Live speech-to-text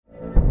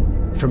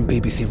From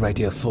BBC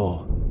Radio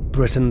 4,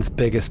 Britain's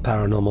biggest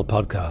paranormal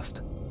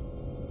podcast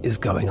is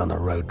going on a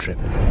road trip.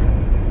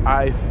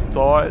 I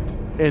thought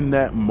in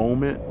that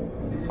moment,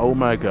 oh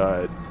my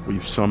God,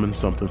 we've summoned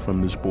something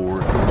from this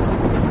board.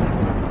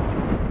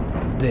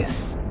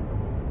 This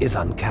is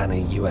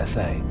Uncanny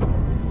USA.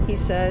 He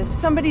says,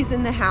 somebody's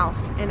in the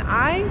house, and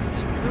I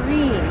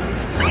screamed.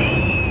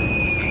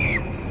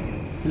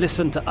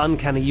 Listen to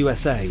Uncanny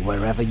USA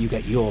wherever you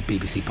get your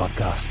BBC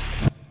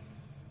podcasts,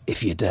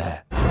 if you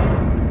dare.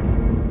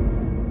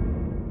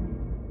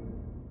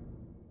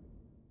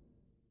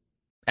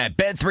 At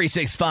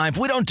Bet365,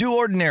 we don't do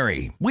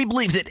ordinary. We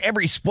believe that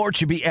every sport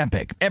should be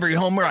epic. Every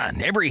home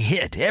run, every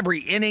hit,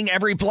 every inning,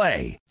 every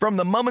play. From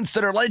the moments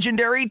that are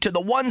legendary to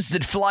the ones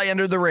that fly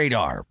under the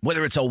radar.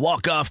 Whether it's a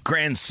walk-off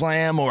grand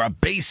slam or a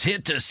base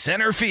hit to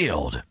center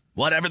field.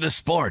 Whatever the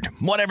sport,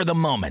 whatever the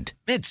moment.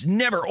 It's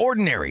never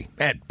ordinary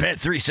at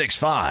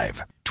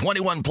Bet365.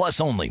 21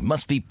 plus only.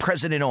 Must be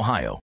present in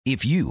Ohio.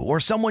 If you or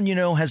someone you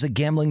know has a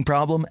gambling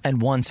problem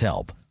and wants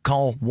help,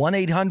 call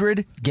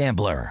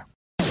 1-800-GAMBLER.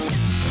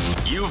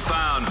 You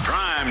found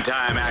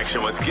primetime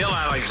action with Gil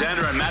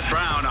Alexander and Matt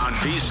Brown on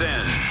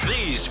VSiN,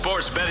 the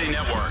sports betting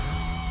network.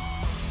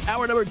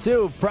 Hour number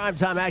 2 of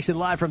primetime action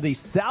live from the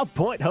South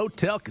Point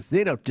Hotel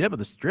Casino, tip of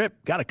the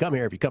Strip. Got to come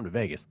here if you come to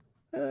Vegas.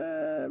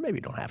 Maybe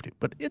you don't have to,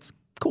 but it's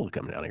cool to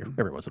come down here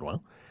every once in a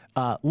while.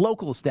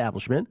 Local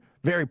establishment,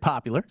 very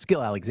popular. It's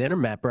Gil Alexander,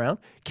 Matt Brown,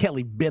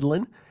 Kelly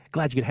Bidlin.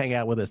 Glad you could hang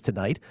out with us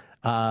tonight.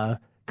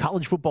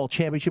 College football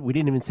championship. We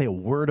didn't even say a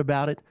word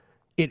about it.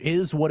 It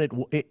is what it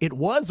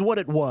was what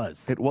it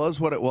was. It was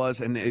what it was,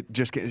 and it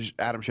just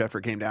Adam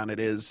Schefter came down. It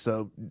is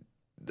so.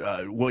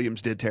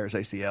 Williams did tear his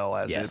ACL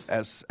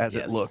as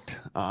it looked.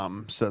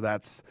 So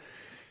that's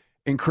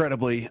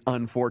incredibly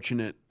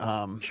unfortunate.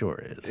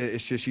 Sure is.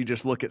 It's just you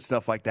just look at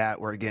stuff like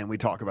that where again we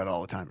talk about it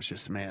all the time. It's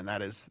just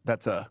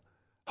that's a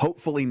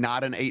hopefully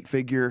not an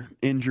 8-figure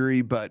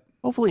injury, but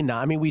hopefully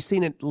not. I mean, we've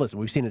seen it. Listen,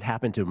 we've seen it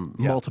happen to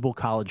multiple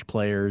college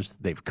players.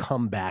 They've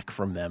come back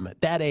from them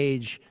at that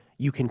age.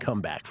 You can come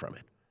back from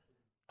it.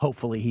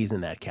 Hopefully he's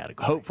in that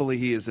category. Hopefully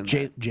he is in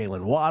that.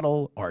 Jalen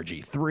Waddle,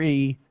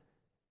 RG3,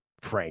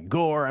 Frank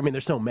Gore. I mean,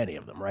 there's so many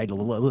of them, right? The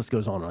list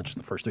goes on, just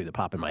the first 3 that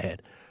pop in my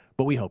head.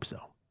 But we hope so.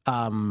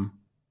 And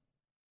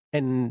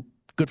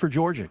good for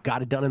Georgia.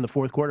 Got it done in the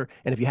fourth quarter.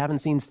 And if you haven't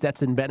seen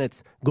Stetson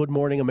Bennett's Good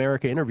Morning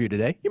America interview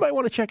today, you might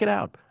want to check it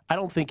out. I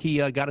don't think he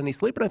got any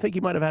sleep, and I think he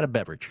might have had a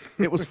beverage.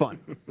 It was fun.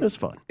 It was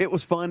fun. It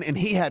was fun, and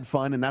he had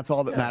fun, and that's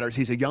all that matters.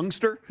 He's a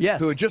youngster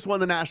who had just won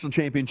the national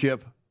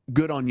championship.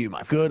 Good on you,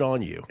 my friend. Good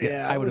on you.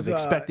 Yeah, I would have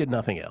expected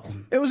nothing else.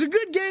 It was a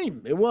good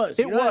game. It was.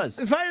 It was.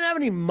 If I didn't have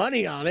any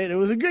money on it, it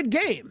was a good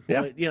game.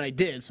 Yeah. But, I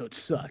did, so it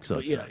sucks. So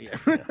but, it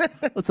sucked. Yeah.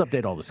 Let's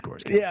update all the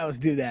scores. Yeah, let's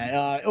do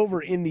that.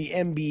 Over in the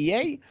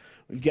NBA,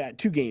 we've got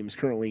 2 games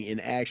currently in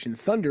action.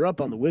 Thunder up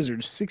on the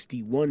Wizards,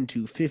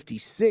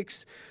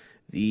 61-56.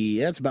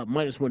 That's about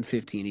minus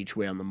 115 each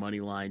way on the money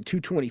line.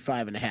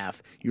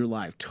 225.5 your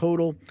live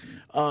total.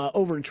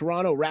 Over in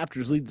Toronto,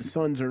 Raptors lead the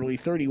Suns early,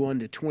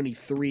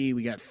 31-23.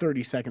 We got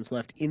 30 seconds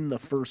left in the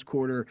first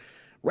quarter.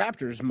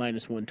 Raptors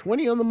minus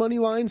 120 on the money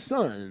line.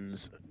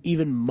 Suns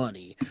even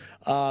money.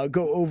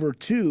 Go over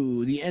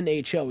to the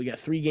NHL. We got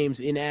 3 games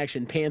in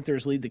action.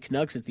 Panthers lead the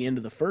Canucks at the end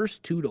of the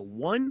first,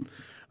 2-1.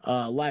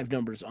 Live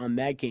numbers on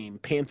that game.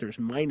 Panthers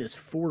minus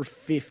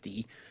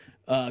 450.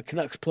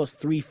 Canucks plus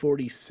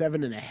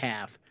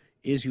 347.5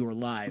 is your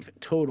live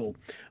total.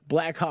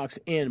 Blackhawks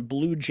and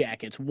Blue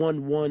Jackets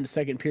 1-1,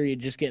 second period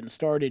just getting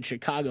started.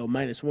 Chicago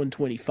minus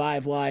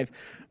 125 live.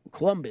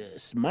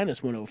 Columbus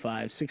minus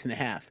 105,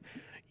 6.5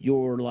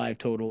 your live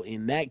total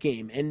in that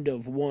game. End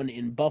of 1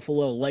 in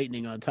Buffalo.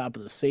 Lightning on top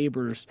of the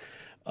Sabres,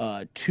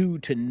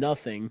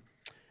 2-0.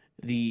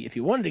 If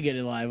you wanted to get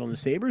it live on the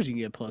Sabres, you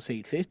can get plus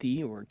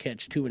 850 or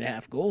catch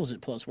 2.5 goals at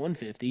plus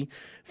 150.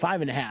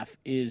 5.5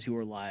 is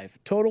your live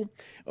total.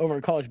 Over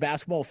in college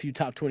basketball, a few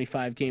top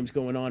 25 games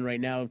going on right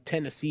now.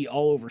 Tennessee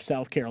all over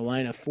South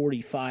Carolina,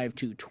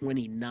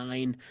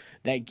 45-29.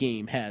 That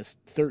game has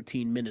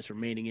 13 minutes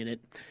remaining in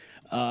it.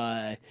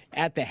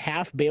 At the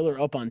half, Baylor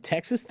up on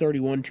Texas,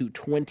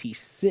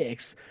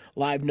 31-26.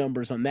 Live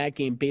numbers on that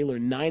game, Baylor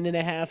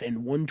 9.5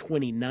 and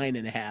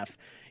 129.5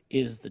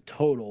 is the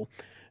total.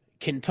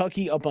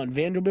 Kentucky up on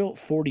Vanderbilt,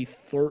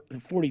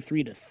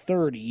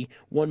 43-30.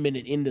 1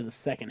 minute into the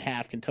second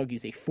half.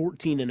 Kentucky's a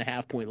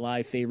 14.5-point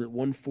live favorite,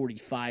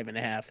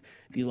 145.5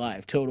 the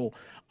live total.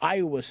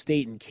 Iowa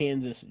State and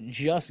Kansas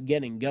just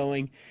getting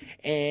going.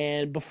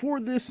 And before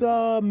this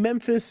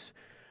Memphis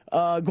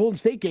Golden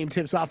State game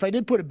tips off, I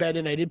did put a bet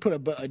in. I did put a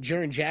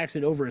Jaren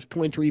Jackson over his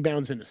points,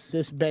 rebounds, and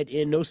assists bet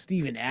in. No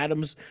Steven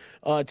Adams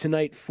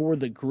tonight for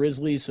the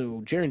Grizzlies,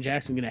 so Jaren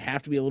Jackson going to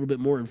have to be a little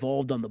bit more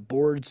involved on the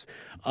boards.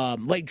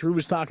 Like Drew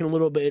was talking a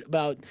little bit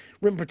about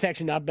rim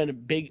protection not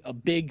been a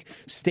big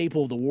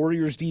staple of the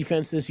Warriors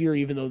defense this year,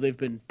 even though they've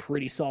been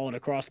pretty solid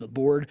across the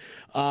board.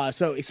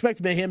 So expect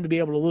him to be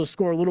able to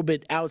score a little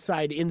bit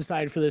outside,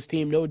 inside for this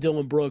team. No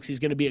Dylan Brooks. He's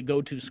going to be a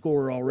go-to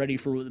scorer already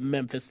for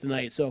Memphis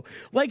tonight. So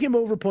like him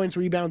over points. points,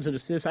 rebounds, and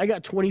assists. I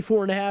got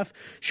 24.5.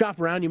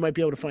 Shop around. You might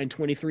be able to find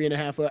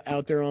 23.5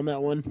 out there on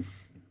that one.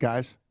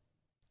 Guys,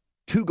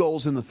 2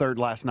 goals in the third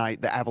last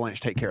night. The Avalanche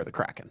take care of the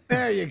Kraken.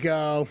 There you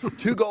go.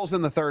 2 goals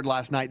in the third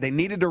last night. They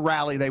needed to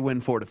rally. They win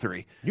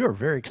 4-3. You were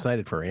very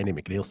excited for our Andy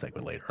McNeil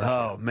segment later.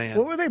 Oh, man.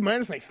 What were they?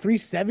 Minus like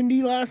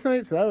 370 last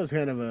night? So that was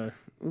kind of a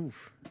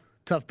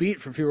tough beat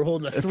for if you were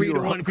holding a 3-1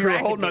 Kraken If you were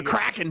holding ticket. a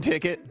Kraken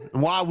ticket,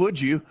 why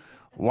would you?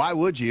 Why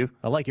would you?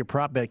 I like your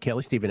prop bet,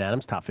 Kelly. Steven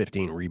Adams, top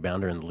 15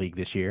 rebounder in the league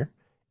this year.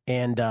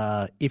 And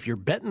if you're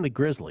betting the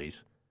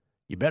Grizzlies,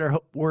 you better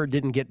hope word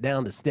didn't get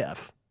down to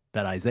Steph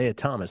that Isaiah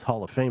Thomas,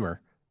 Hall of Famer,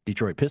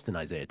 Detroit Piston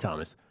Isaiah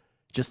Thomas,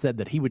 just said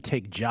that he would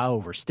take Ja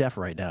over Steph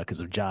right now because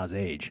of Ja's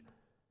age.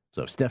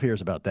 So if Steph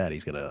hears about that,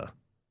 he's going to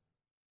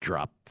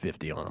drop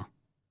 50 on him.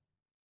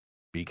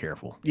 Be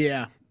careful.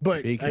 Yeah,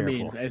 but Be I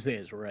mean, careful.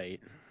 Isaiah's right.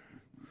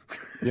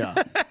 Yeah.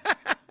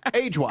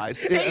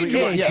 Age-wise. Age-wise.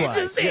 Age-wise.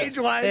 Just Yes.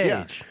 age-wise.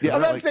 Age. Yeah,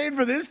 I'm not like- saying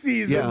for this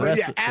season, Yeah. but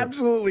The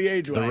absolutely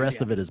age-wise. The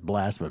rest of it is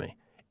blasphemy.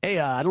 Hey,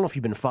 I don't know if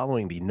you've been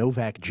following the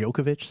Novak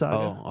Djokovic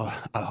saga.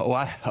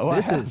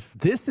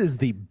 This is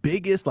the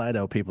biggest. I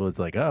know people. It's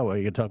like, oh, are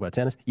you going to talk about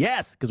tennis?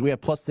 Yes, because we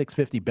have plus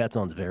 650 bets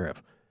on Zverev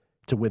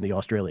to win the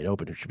Australian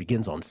Open, which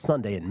begins on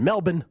Sunday in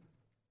Melbourne,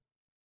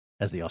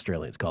 as the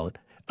Australians call it.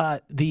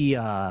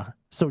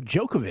 So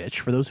Djokovic,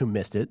 for those who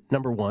missed it,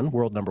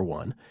 world number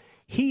one.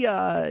 He's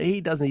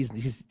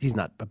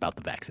not about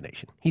the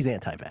vaccination. He's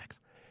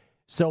anti-vax.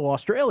 So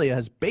Australia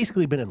has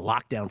basically been in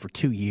lockdown for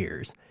 2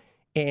 years.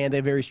 And they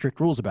have very strict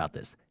rules about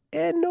this.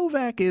 And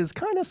Novak is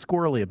kind of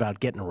squirrely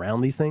about getting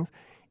around these things.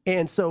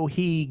 And so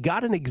he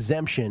got an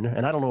exemption,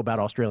 and I don't know about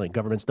Australian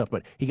government stuff,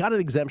 but he got an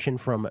exemption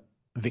from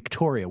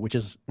Victoria, which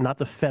is not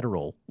the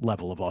federal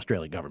level of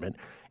Australian government.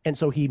 And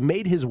so he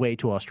made his way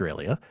to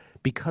Australia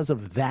because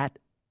of that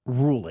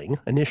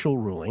initial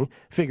ruling,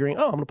 figuring,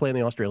 I'm going to play in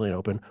the Australian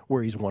Open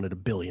where he's won it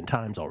 1 billion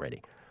times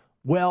already.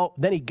 Well,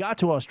 then he got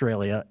to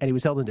Australia, and he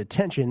was held in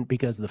detention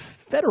because the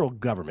federal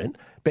government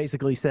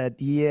basically said,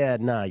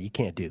 you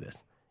can't do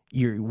this.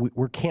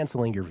 We're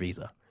canceling your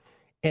visa.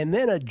 And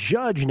then a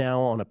judge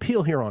now on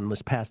appeal here on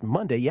this past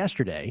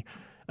yesterday,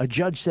 a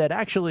judge said,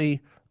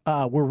 actually,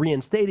 we're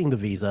reinstating the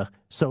visa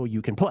so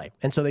you can play.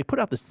 And so they put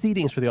out the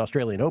seedings for the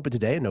Australian Open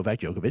today, and Novak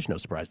Djokovic, no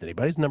surprise to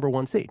anybody, is the number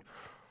 1 seed.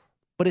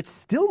 But it's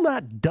still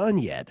not done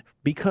yet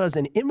because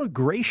an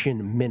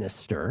immigration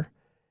minister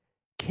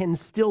can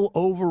still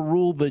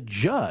overrule the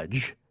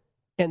judge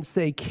and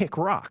say kick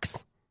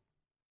rocks.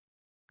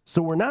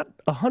 So we're not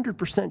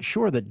 100%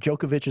 sure that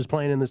Djokovic is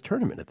playing in this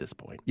tournament at this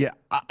point. Yeah,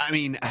 I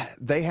mean, I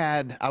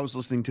was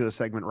listening to a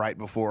segment right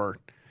before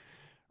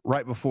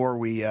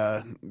we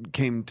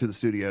came to the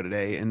studio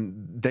today,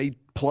 and they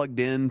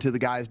plugged into the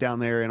guys down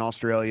there in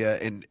Australia,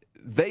 and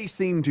they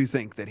seem to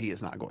think that he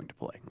is not going to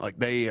play. Like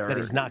they are. That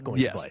he's not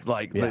going to play. Yes,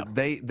 like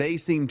they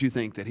seem to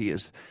think that he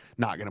is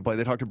not going to play.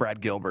 They talked to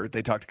Brad Gilbert.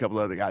 They talked to a couple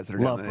of other guys that are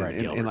down there,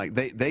 and like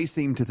they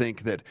seem to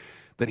think that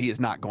he is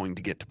not going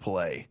to get to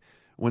play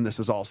when this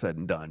is all said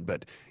and done.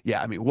 But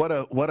yeah, I mean, what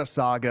a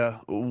saga,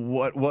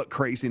 what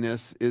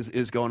craziness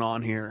is going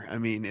on here. I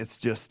mean, it's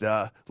just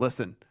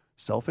listen,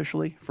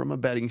 selfishly from a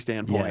betting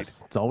standpoint, yes,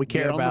 that's all we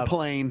care about. Get on the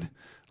plane,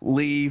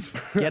 leave,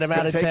 get him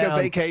out of town, town, take a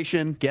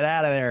vacation, get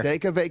out of there,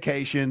 take a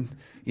vacation.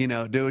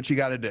 Do what you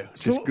got to do.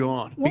 Just go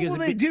on. What will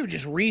they do?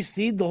 Just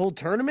reseed the whole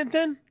tournament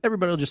then?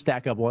 Everybody will just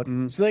stack up one.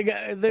 Mm-hmm. So they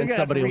got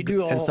somebody will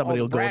redo somebody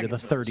will go into the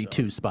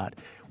 32 spot.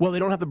 Well, they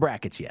don't have the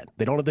brackets yet.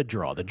 They don't have the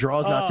draw. The draw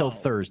is not till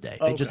Thursday.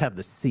 They just have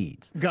the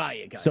seeds. Got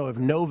you. So if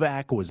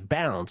Novak was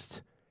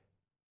bounced,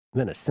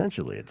 then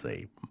essentially it's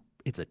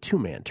a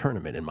two-man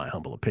tournament, in my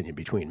humble opinion,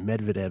 between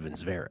Medvedev and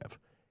Zverev.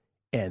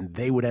 And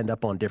they would end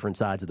up on different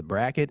sides of the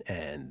bracket,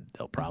 and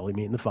they'll probably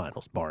meet in the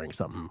finals, barring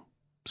something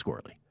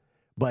squirrely.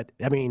 But,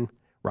 I mean,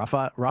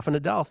 Rafa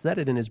Nadal said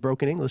it in his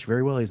broken English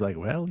very well. He's like,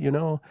 well,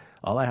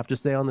 all I have to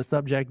say on the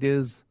subject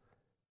is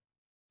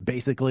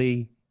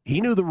basically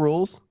he knew the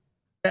rules.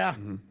 Yeah.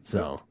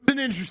 So. An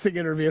interesting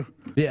interview.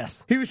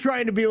 Yes. He was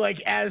trying to be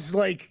as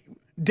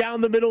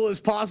down the middle as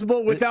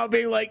possible without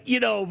being he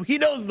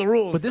knows the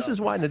rules. But this is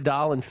why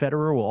Nadal and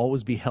Federer will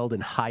always be held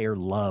in higher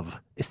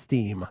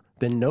esteem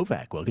than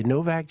Novak will.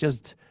 Novak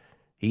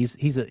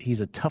he's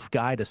a tough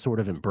guy to sort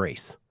of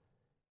embrace.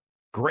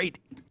 Great,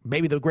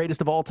 maybe the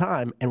greatest of all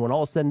time, and when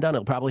all is said and done,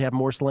 he'll probably have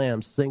more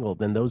slams single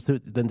than those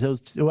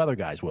two other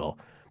guys will.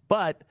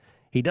 But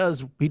he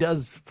does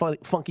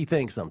funky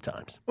things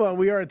sometimes. Well,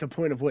 we are at the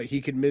point of he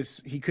could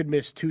miss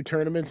 2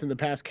 tournaments in the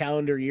past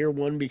calendar year,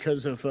 one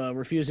because of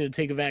refusing to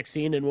take a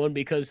vaccine, and one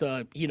because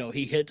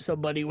he hit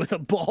somebody with a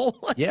ball.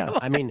 Yeah,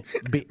 I mean,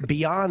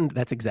 beyond,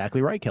 that's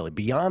exactly right, Kelly.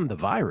 Beyond the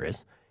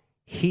virus,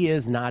 he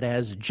is not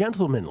as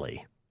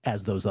gentlemanly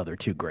as those other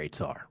 2 greats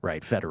are,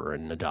 right? Federer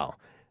and Nadal.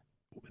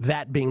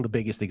 That being the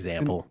biggest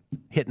example,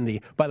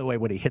 by the way,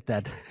 when he hit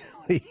that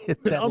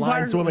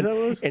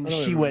lineswoman, and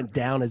she went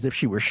down as if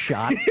she were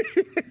shot.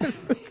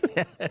 Is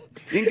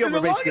it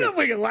long enough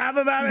we can laugh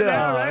about it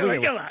now,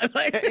 right? Come on.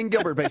 And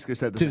Gilbert basically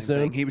said the same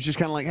thing. He was just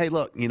kind of like, hey,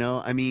 look,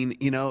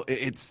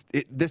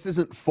 this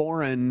isn't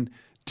foreign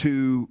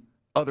to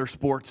other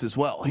sports as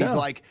well. He's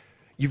like,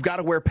 you've got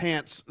to wear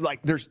pants.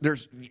 Like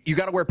you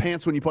got to wear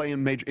pants when you play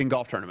in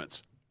golf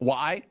tournaments.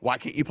 Why? Why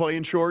can't you play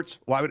in shorts?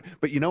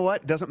 But you know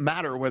what? It doesn't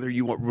matter whether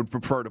you would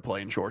prefer to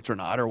play in shorts or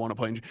not, or want to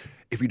play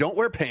if you don't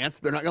wear pants,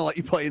 they're not going to let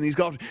you play in these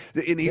golf.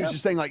 And he was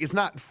just saying, like, it's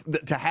not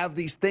to have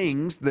these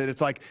things that it's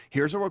like,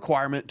 here's a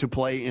requirement to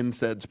play in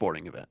said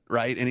sporting event,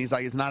 right? And he's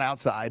like, it's not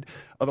outside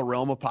of the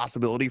realm of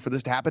possibility for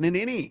this to happen in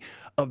any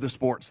of the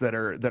sports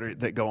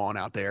that go on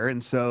out there.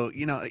 And so,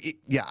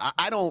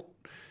 I don't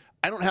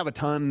have a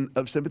ton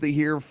of sympathy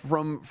here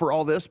for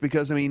all this,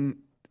 because I mean,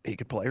 he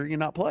could play or he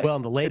not play. Well,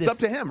 and it's up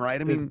to him, right?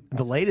 I mean,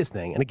 the latest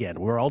thing, and again,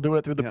 we're all doing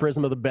it through the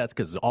prism of the bets,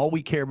 because all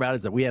we care about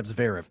is that we have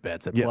Zverev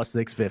bets at plus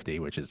 650,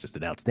 which is just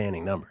an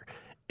outstanding number,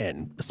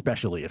 and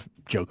especially if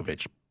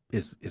Djokovic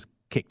is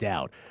kicked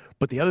out.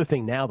 But the other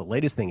thing now, the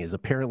latest thing is,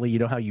 apparently, you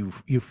know how you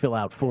fill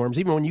out forms,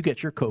 even when you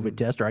get your COVID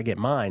test or I get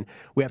mine,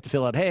 we have to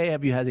fill out, hey,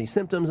 have you had any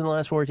symptoms in the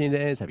last 14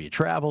 days? Have you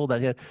traveled?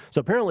 So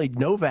apparently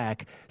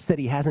Novak said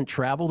he hasn't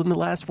traveled in the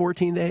last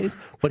 14 days,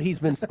 but he's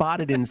been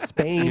spotted in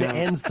Spain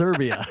and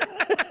Serbia.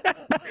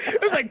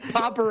 It was like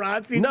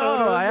paparazzi.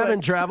 No, I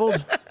haven't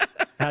traveled.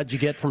 How'd you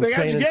get from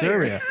Spain and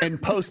Serbia? And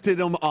posted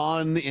them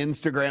on the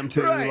Instagram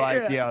too.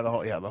 Right,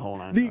 the whole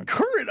nine. The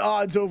current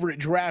odds over at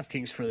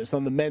DraftKings for this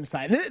on the men's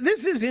side.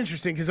 This is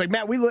interesting because, like,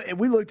 Matt, we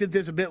looked at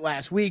this a bit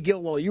last week.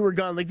 Gil, while you were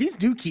gone, like, these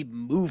do keep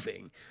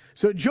moving.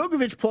 So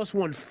Djokovic plus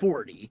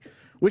 140,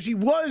 which he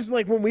was,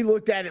 like, when we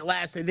looked at it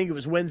last, I think it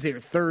was Wednesday or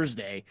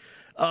Thursday.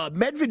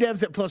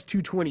 Medvedev's at plus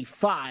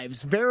 225,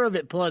 Zverev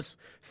at plus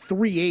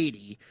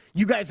 380.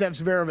 You guys have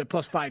Zverev at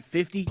plus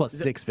 550? Plus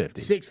 650.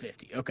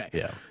 650, okay.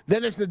 Yeah.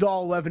 Then it's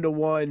Nadal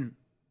 11-1,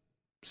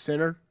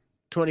 Sinner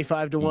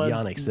 25-1.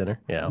 Yannick Sinner,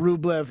 yeah.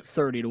 Rublev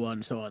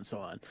 30-1, so on, so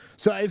on.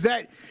 So is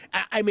that,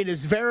 I mean,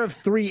 is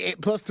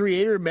Zverev plus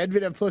 380 or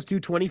Medvedev plus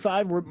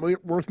 225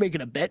 worth making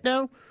a bet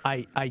now?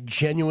 I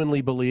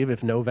genuinely believe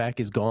if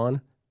Novak is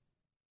gone,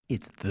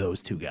 it's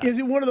those two guys. Is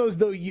it one of those,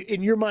 though,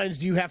 in your minds,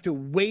 do you have to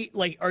wait,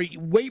 like,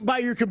 wait by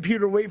your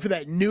computer, wait for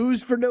that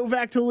news for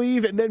Novak to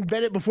leave, and then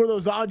bet it before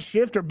those odds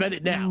shift, or bet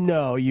it now?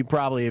 No, you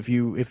probably, if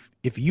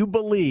you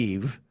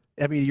believe,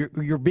 I mean,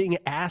 you're being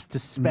asked to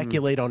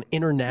speculate on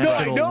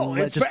international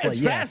legislation.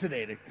 It's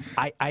fascinating.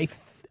 I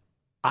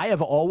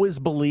have always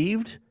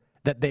believed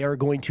that they are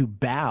going to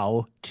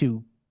bow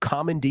to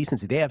common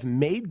decency. They have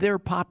made their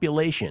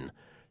population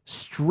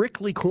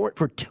strictly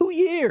for 2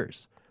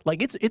 years.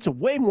 Like, it's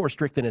way more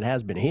strict than it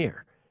has been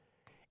here.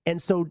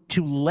 And so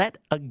to let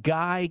a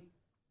guy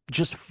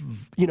just,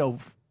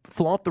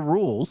 flaunt the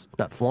rules,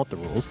 not flaunt the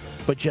rules,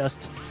 but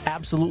just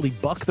absolutely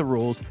buck the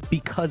rules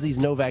because he's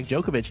Novak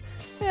Djokovic,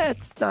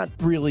 it's not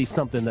really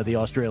something that the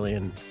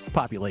Australian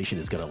population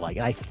is going to like.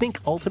 And I think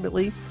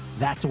ultimately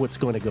that's what's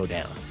going to go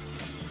down.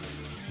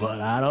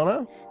 But I don't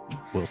know.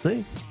 We'll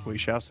see. We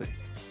shall see.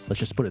 Let's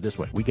just put it this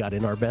way. We got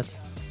in our bets.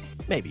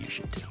 Maybe you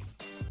should too.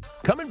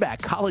 Coming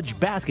back, college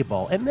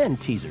basketball, and then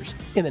teasers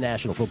in the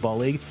National Football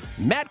League.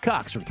 Matt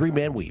Cox from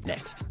 3-Man Weave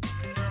next.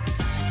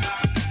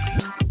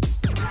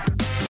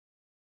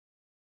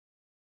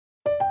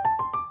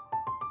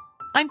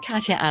 I'm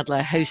Katya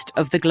Adler, host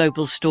of The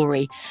Global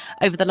Story.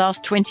 Over the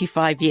last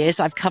 25 years,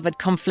 I've covered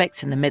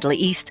conflicts in the Middle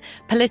East,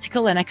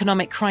 political and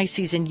economic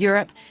crises in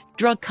Europe,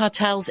 drug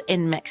cartels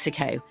in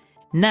Mexico.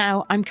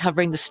 Now I'm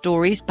covering the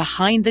stories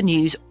behind the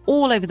news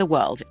all over the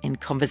world in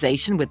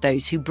conversation with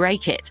those who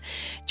break it.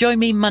 Join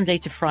me Monday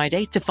to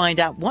Friday to find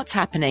out what's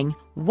happening,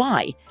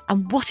 why,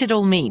 and what it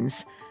all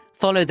means.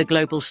 Follow The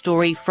Global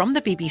Story from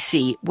the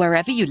BBC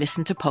wherever you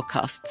listen to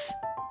podcasts.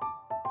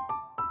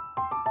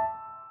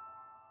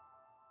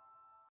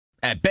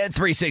 At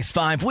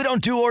Bet365, we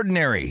don't do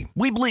ordinary.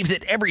 We believe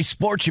that every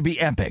sport should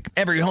be epic.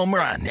 Every home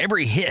run,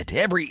 every hit,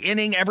 every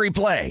inning, every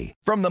play.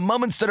 From the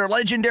moments that are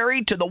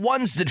legendary to the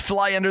ones that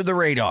fly under the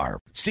radar.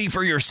 See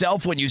for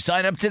yourself when you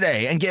sign up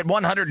today and get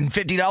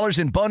 $150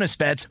 in bonus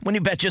bets when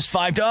you bet just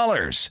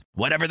 $5.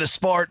 Whatever the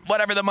sport,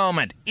 whatever the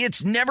moment,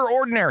 it's never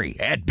ordinary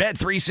at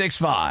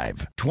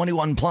Bet365.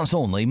 21 plus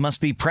only. Must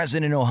be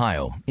present in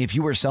Ohio. If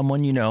you or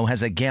someone you know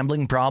has a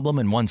gambling problem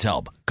and wants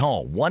help,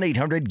 call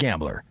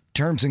 1-800-GAMBLER.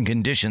 Terms and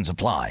conditions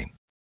apply.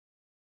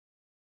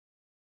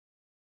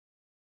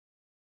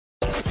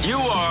 You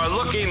are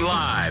looking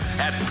live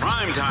at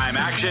Primetime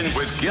Action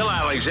with Gil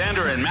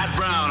Alexander and Matt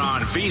Brown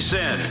on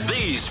VSiN,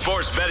 the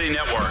Sports Betting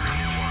Network.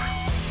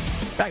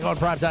 Back on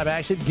Primetime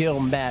Action, Gil,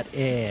 Matt,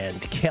 and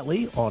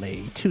Kelly on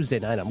a Tuesday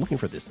night. I'm looking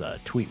for this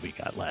tweet we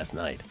got last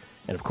night.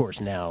 And, of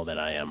course, now that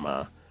I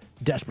am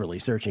desperately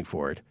searching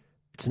for it,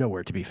 it's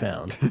nowhere to be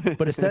found.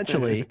 But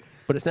essentially,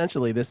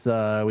 this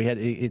we had.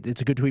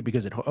 It's a good tweet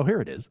because here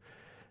it is.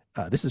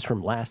 This is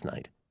from last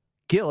night.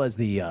 Gil, as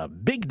the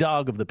big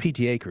dog of the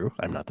PTA crew,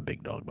 I'm not the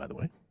big dog, by the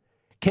way.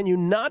 Can you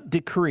not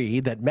decree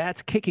that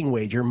Matt's kicking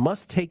wager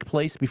must take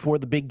place before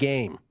the big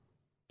game?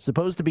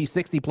 Supposed to be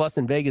 60 plus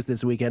in Vegas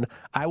this weekend.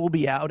 I will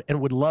be out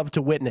and would love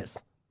to witness.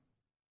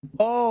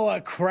 Oh,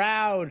 a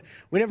crowd.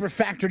 We never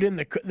factored in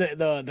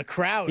the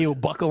crowd. You'll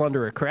buckle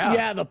under a crowd.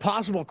 Yeah, the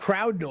possible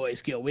crowd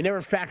noise, Gil. We never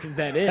factored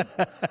that in.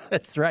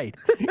 That's right.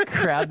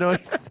 Crowd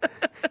noise.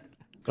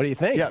 What do you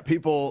think? Yeah,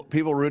 people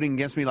rooting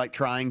against me, like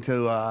trying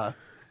to.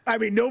 I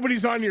mean,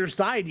 nobody's on your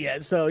side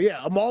yet. So,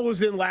 yeah, Amal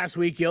was in last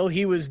week, Gil.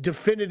 He was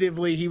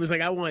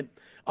like, I want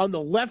on the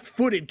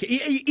left-footed.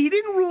 He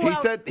didn't rule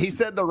out. He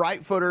said the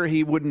right footer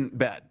he wouldn't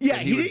bet. Yeah,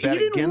 he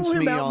didn't rule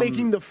him out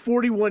making the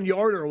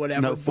 41-yarder or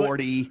whatever. No,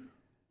 40.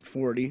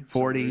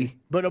 40.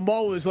 But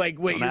Amal was like,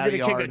 wait, you're going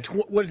to kick a,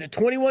 what is it,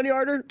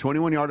 21-yarder?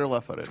 21-yarder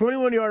left-footed.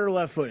 21-yarder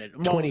left-footed.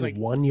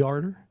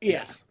 21-yarder?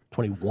 Yes.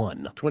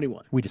 21.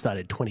 We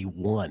decided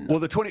 21. Well,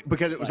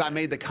 because it was, I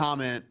made the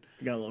comment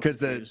because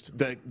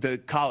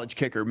the college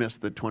kicker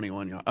missed the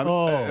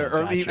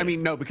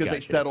 21-yard. Because they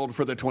settled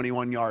for the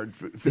 21-yard.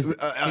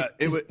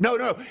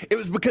 It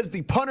was because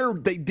the punter,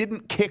 they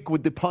didn't kick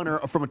with the punter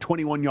from a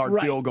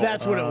 21-yard field goal.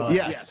 That's what it was.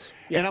 Yes.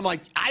 And I'm like,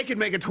 I could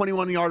make a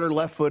 21-yarder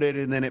left-footed,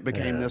 and then it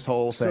became this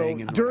whole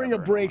thing. And during a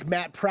break,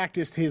 Matt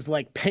practiced his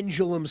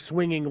pendulum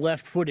swinging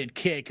left-footed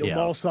kick. And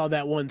Wall saw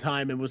that one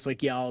time and was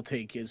like, "Yeah, I'll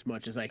take as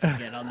much as I can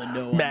get on the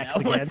no." Max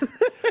against.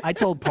 I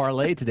told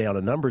Parlay today on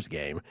a numbers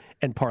game,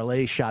 and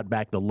Parlay shot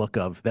back the look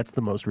of, "That's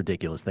the most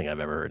ridiculous thing I've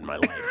ever heard in my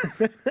life."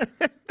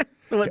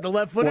 The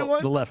left-footed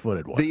one. The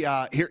left-footed one.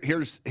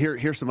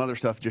 Here's some other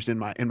stuff just in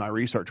my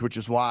research, which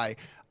is why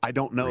I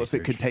don't know if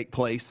it could take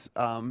place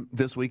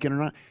this weekend or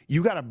not.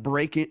 You got to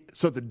break it.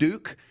 So the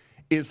Duke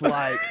is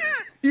like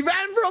you've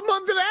had it for a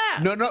month and a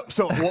half. No.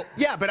 So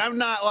but I'm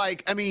not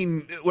like. I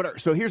mean, whatever.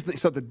 So here's the thing.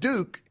 So the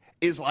Duke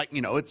is like,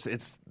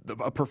 it's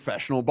a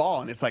professional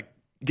ball, and it's like,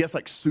 I guess,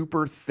 like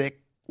super thick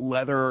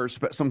leather or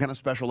some kind of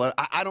special leather.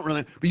 I don't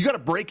really, but you got to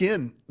break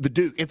in the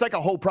Duke. It's like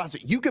a whole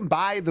process. You can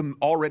buy them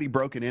already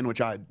broken in,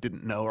 which I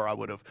didn't know, or I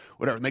would have,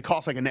 whatever. And they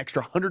cost like an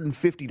extra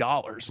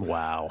 $150.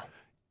 Wow.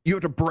 You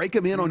have to break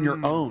them in on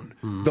your own.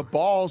 The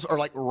balls are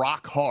like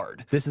rock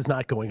hard. This is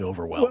not going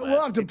over well.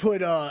 We'll have to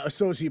put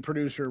associate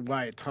producer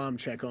Wyatt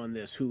Tomczyk on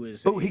this, who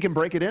is. Oh, he can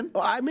break it in?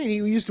 Well, I mean, he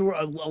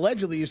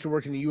allegedly used to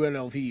work in the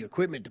UNLV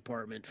equipment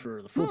department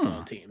for the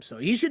football team, so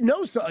he should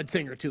know a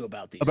thing or two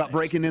about these. About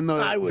breaking in the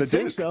I would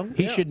think Duke? so.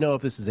 He should know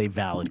if this is a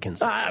valid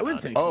concern. I would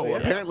think so. Oh,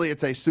 apparently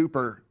it's a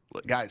super.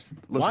 Guys,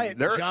 listen. Wyatt,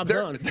 there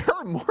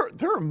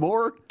are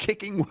more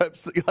kicking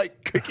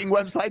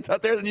websites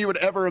out there than you would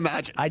ever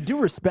imagine. I do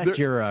respect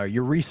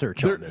your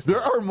research on this.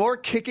 There are more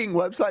kicking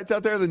websites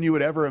out there than you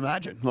would ever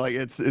imagine. Like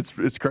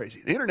it's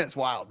crazy. The internet's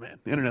wild, man.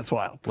 The internet's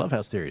wild. Love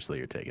how seriously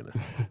you're taking this.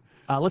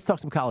 Let's talk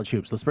some college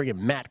hoops. Let's bring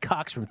in Matt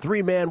Cox from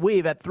 3Man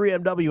Weave at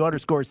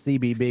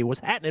 3MW_CBB. What's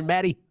happening,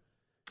 Matty?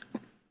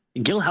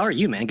 Gil, how are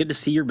you, man? Good to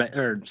see your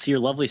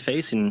lovely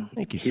face and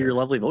hear your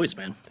lovely voice,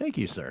 man. Thank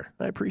you, sir.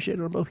 I appreciate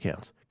it on both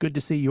counts. Good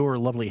to see your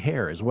lovely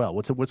hair as well.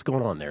 What's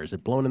going on there? Is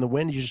it blowing in the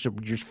wind? You're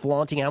just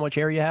flaunting how much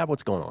hair you have?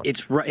 What's going on?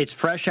 It's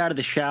fresh out of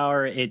the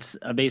shower. It's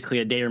basically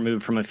a day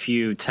removed from a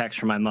few texts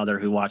from my mother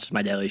who watches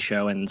my daily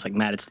show, and it's like,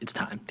 Matt, it's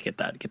time to get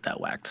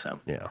that whacked. So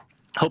yeah,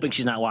 hoping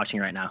she's not watching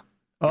right now.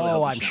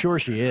 Oh, I'm sure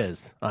she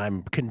is.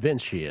 I'm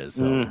convinced she is.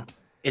 So.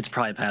 It's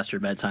probably past her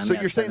bedtime. So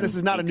you're saying this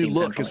is not a new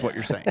look, is what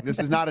you're saying? This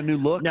is not a new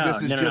look. No,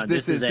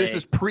 this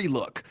is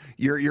pre-look.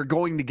 You're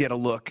going to get a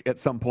look at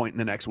some point in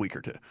the next week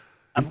or two.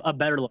 A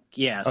better look,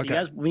 yeah. So Okay. you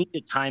guys, we need to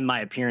time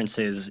my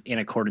appearances in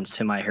accordance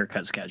to my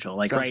haircut schedule.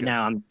 Like Sounds right good.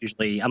 now, I'm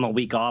a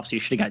week off, so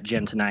you should have got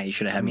Jim tonight. You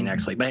should have had me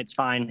next week, but it's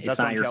fine. It's That's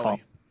not on your Kelly. fault.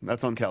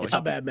 That's on Kelly. It's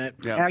not bad, Matt.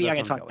 Yeah, I that's can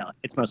on talk Kelly. Kelly.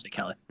 It's mostly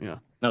Kelly. Yeah.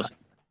 Mostly.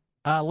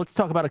 Let's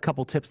talk about a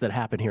couple tips that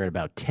happen here in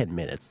about 10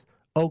 minutes.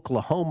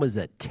 Oklahoma's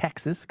at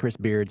Texas, Chris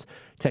Beard's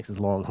Texas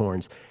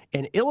Longhorns,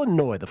 and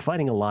Illinois, the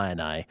Fighting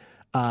Illini,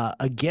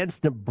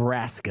 against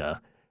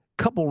Nebraska.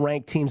 Couple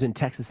ranked teams in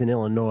Texas and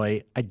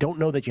Illinois. I don't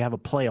know that you have a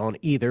play on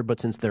either, but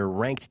since they're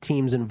ranked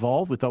teams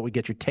involved, we thought we'd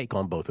get your take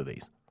on both of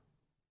these.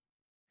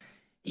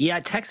 Yeah,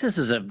 Texas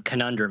is a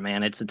conundrum,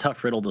 man. It's a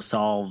tough riddle to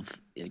solve.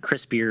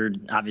 Chris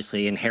Beard,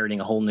 obviously, inheriting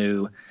a whole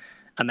new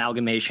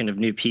amalgamation of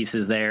new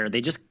pieces there.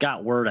 They just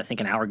got word, I think,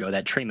 an hour ago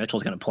that Trey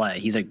Mitchell's going to play.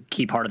 He's a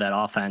key part of that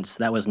offense.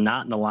 That was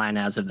not in the line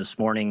as of this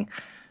morning.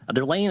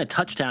 They're laying a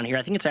touchdown here.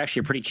 I think it's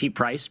actually a pretty cheap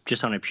price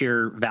just on a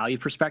pure value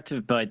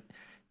perspective, but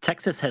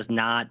Texas has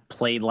not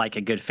played like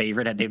a good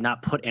favorite. They've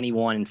not put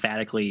anyone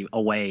emphatically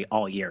away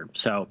all year.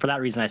 So for that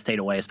reason, I stayed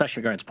away,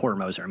 especially against Porter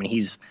Moser. I mean,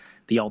 he's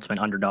the ultimate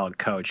underdog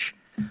coach.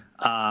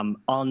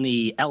 On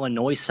the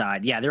Illinois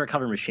side, yeah, they're a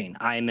cover machine.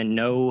 I am in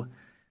no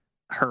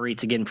hurry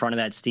to get in front of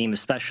that steam,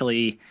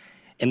 especially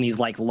in these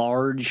like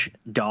large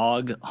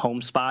dog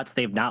home spots.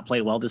 They've not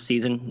played well this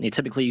season.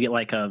 Typically you get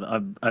like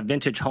a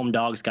vintage home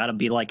dog's got to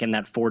be like in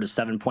that 4 to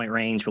 7 point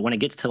range. But when it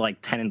gets to like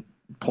 10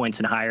 points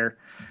and higher,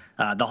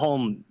 the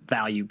home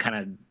value kind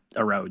of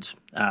erodes.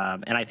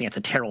 And I think it's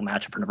a terrible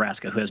matchup for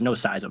Nebraska, who has no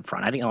size up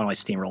front. I think Illinois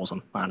steamrolls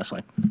them,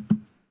 honestly.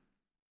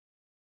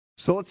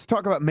 So let's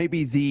talk about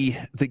maybe the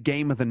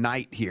game of the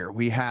night here.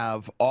 We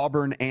have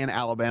Auburn and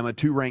Alabama,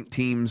 two ranked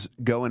teams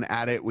going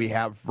at it. We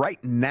have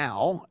right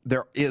now,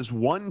 there is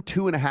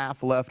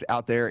 2.5 left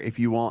out there if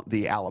you want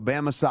the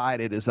Alabama side.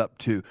 It is up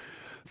to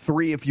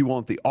 3 if you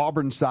want the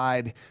Auburn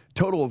side.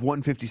 Total of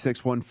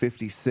 156,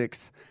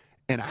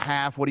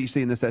 156.5. What do you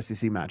see in this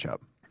SEC matchup?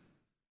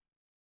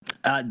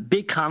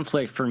 Big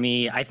conflict for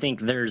me. I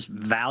think there's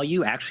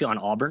value actually on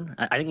Auburn.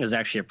 I think there's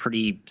actually a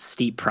pretty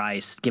steep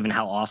price given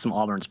how awesome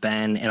Auburn's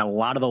been and a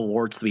lot of the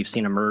warts that we've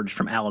seen emerge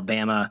from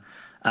Alabama,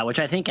 which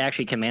I think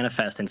actually can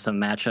manifest in some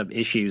matchup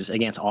issues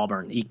against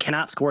Auburn. You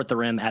cannot score at the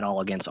rim at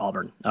all against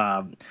Auburn.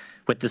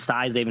 With the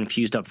size they've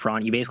infused up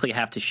front, you basically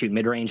have to shoot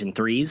mid-range and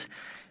threes.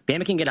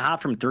 Bama can get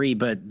hot from three,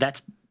 but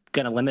that's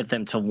going to limit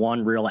them to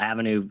one real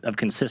avenue of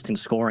consistent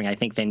scoring. I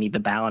think they need the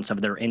balance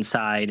of their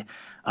inside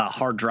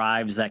hard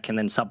drives that can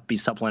then be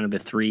supplemented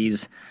with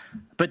threes.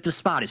 But the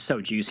spot is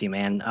so juicy,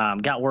 man.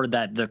 Got word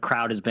that the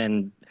crowd has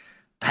been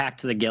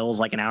packed to the gills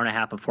like an hour and a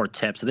half before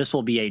tip. So this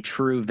will be a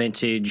true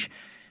vintage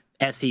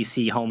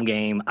SEC home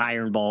game,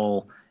 Iron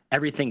Bowl.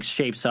 Everything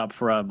shapes up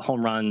for a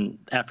home run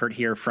effort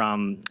here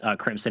from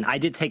Crimson. I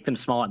did take them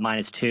small at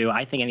 -2.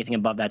 I think anything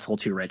above that's a little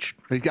too rich.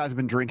 These guys have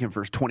been drinking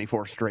for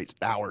 24 straight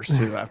hours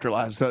too after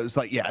last. So it's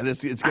like, yeah,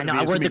 it's going to be. I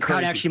know. The crowd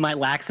crazy. actually might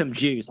lack some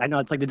juice. I know.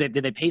 It's like, did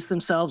they pace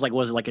themselves? Like,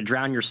 was it like a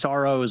drown your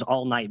sorrows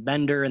all night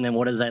bender? And then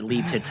what does that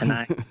lead to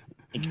tonight?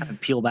 And kind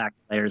of peel back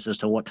layers as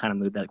to what kind of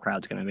mood that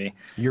crowd's going to be.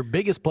 Your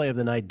biggest play of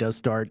the night does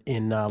start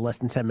in less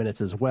than 10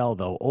 minutes as well,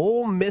 though.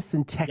 Ole Miss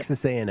and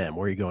Texas A&M.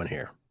 Where are you going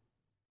here?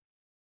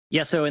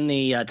 Yeah, so in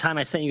the time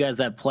I sent you guys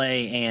that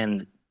play,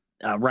 and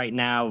right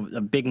now,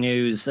 big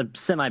news,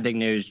 semi-big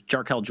news,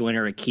 Jarkel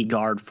Joyner, a key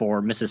guard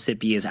for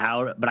Mississippi, is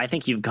out. But I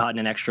think you've gotten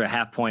an extra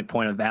half-point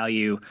of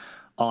value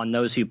on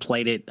those who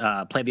played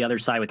the other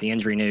side with the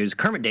injury news.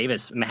 Kermit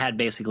Davis had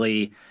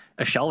basically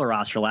a shell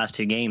roster last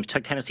two games,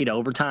 took Tennessee to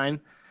overtime.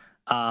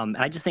 And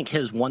I just think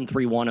his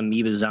 1-3-1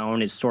 amoeba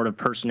zone is sort of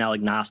personnel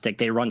agnostic.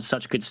 They run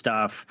such good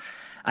stuff.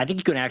 I think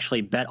you can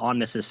actually bet on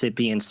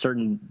Mississippi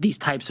and these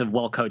types of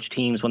well-coached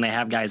teams when they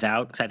have guys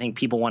out, because I think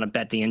people want to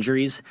bet the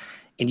injuries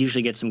and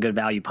usually get some good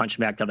value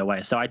punching back the other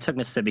way. So I took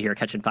Mississippi here,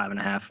 catching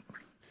 5.5.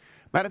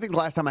 Matt, I think the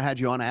last time I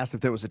had you on, I asked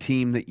if there was a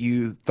team that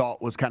you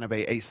thought was kind of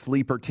a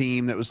sleeper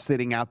team that was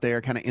sitting out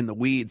there kind of in the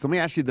weeds. Let me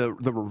ask you the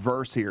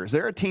reverse here. Is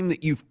there a team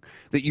that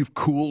you've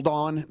cooled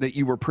on, that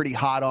you were pretty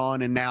hot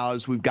on, and now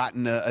as we've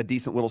gotten a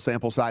decent little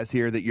sample size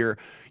here that you're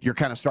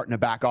kind of starting to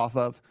back off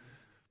of?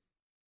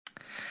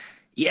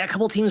 Yeah, a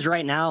couple teams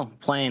right now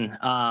playing.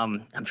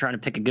 I'm trying to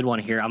pick a good one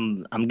here.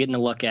 I'm getting a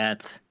look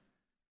at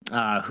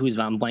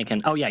I'm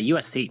blanking. Oh yeah,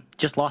 USC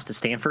just lost to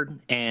Stanford,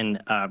 and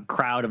a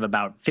crowd of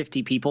about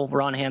 50 people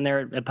were on hand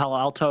there at Palo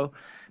Alto.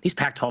 These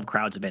Pac-12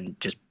 crowds have been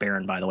just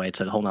barren, by the way. It's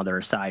a whole nother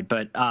aside.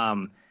 But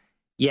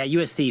yeah,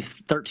 USC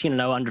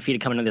 13-0 undefeated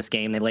coming into this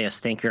game. They lay a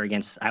stinker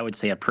against, I would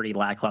say, a pretty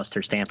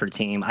lackluster Stanford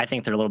team. I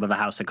think they're a little bit of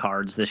a house of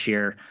cards this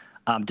year.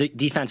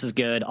 Defense is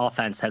good.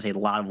 Offense has a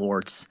lot of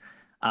warts.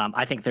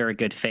 I think they're a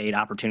good fade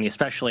opportunity,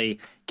 especially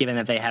given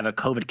that they have a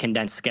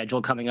COVID-condensed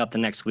schedule coming up the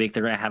next week.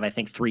 They're going to have, I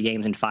think, 3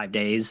 games in 5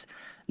 days.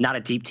 Not a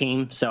deep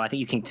team, so I think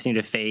you can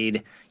continue to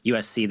fade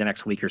USC the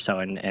next week or so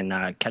and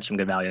catch some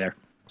good value there.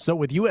 So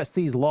with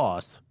USC's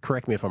loss,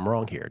 correct me if I'm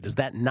wrong here, does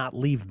that not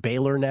leave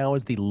Baylor now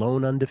as the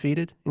lone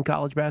undefeated in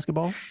college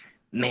basketball?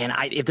 Man,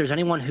 if there's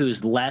anyone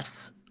who's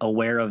less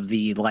aware of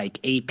the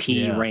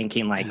AP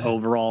ranking,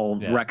 overall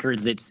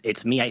records,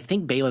 it's me. I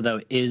think Baylor,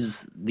 though,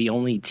 is the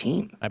only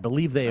team. I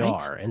believe they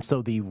are. And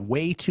so the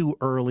way too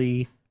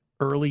early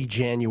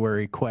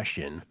January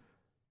question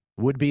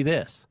would be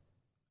this.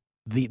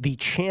 The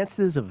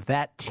chances of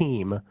that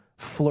team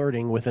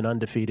flirting with an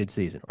undefeated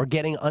season or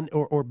getting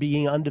or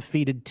being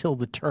undefeated till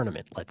the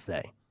tournament, let's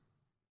say.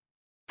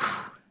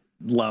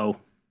 Low.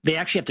 They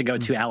actually have to go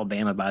to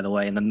Alabama, by the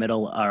way, in the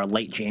middle or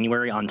late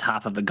January on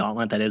top of the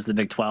gauntlet that is the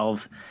Big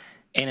 12.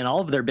 And in all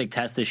of their big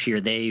tests this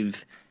year,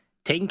 they've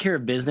taken care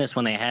of business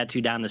when they had to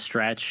down the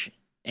stretch.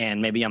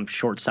 And maybe I'm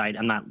short-sighted.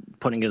 I'm not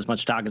putting as much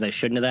stock as I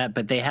should into that.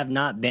 But they have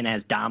not been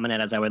as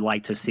dominant as I would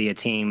like to see a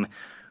team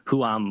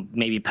who I'm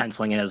maybe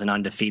penciling it as an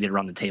undefeated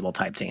run-the-table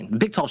type team. The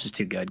Big 12 is just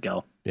too good,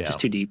 Gil. Yeah. Just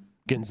too deep.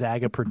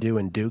 Gonzaga, Purdue,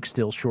 and Duke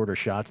still shorter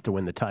shots to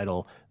win the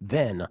title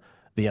than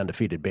the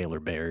undefeated Baylor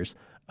Bears,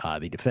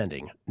 the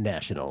defending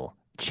national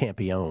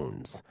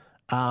champions.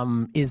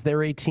 Is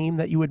there a team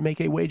that you would make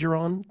a wager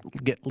on?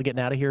 Getting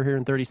out of here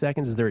in 30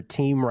 seconds. Is there a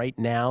team right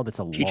now that's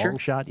a long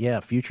shot? Yeah,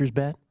 futures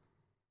bet.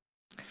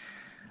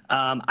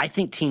 I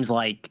think teams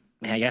like,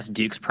 I guess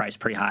Duke's priced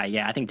pretty high.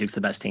 Yeah, I think Duke's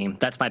the best team.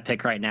 That's my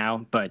pick right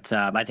now. But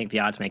I think the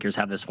odds makers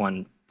have this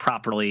one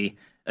properly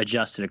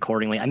adjusted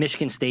accordingly.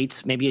 Michigan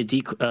State's maybe a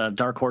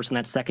dark horse in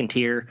that second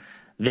tier.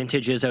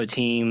 Vintage Izzo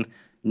team.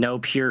 No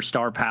pure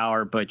star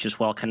power, but just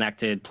well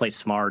connected, play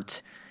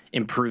smart,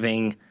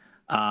 improving.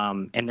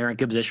 And they're in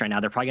good position right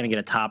now. They're probably going to get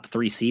a top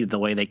 3 seed the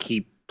way they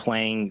keep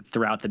playing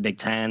throughout the Big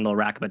Ten. They'll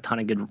rack up a ton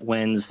of good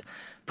wins,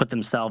 put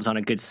themselves on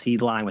a good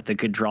seed line with a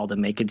good draw to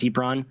make a deep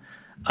run.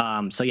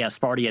 So, yeah,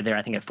 Spartia there,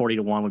 I think at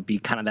 40-1 would be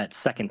kind of that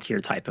second tier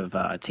type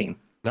of team.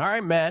 All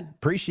right, Matt.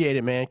 Appreciate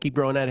it, man. Keep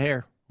growing that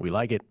hair. We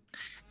like it.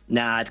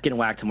 Nah, it's getting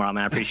whacked tomorrow,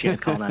 man. I appreciate you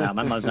calling that out.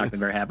 My mother's not going to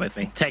be very happy with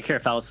me. Take care,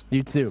 fellas.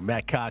 You too.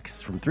 Matt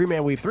Cox from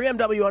 3Man Weave,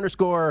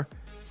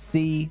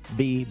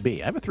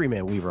 3MW_CBB. I have a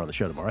 3-Man Weaver on the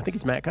show tomorrow. I think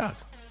it's Matt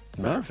Cox. As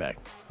a matter of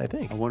fact, I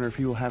think. I wonder if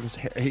he will have his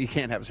hair. He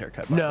can't have his hair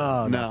cut.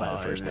 Not by the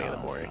first thing in the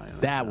morning.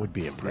 That would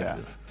be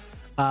impressive.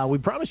 We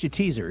promised you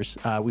teasers.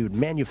 We would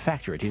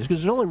manufacture a teaser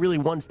because there's only really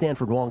one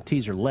Stanford Wong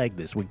teaser leg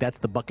this week. That's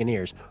the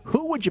Buccaneers.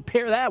 Who would you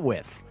pair that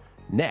with?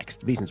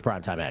 Next, VSiN's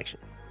Primetime Action.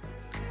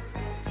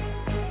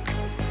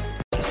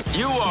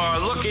 You are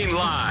looking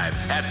live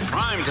at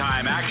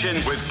Primetime Action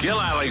with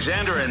Gil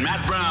Alexander and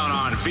Matt Brown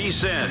on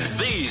VSiN,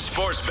 the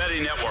Sports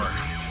Betting Network.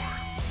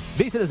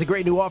 VSiN has a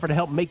great new offer to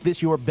help make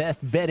this your best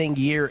betting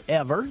year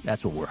ever.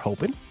 That's what we're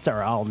hoping. It's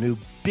our all-new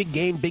Big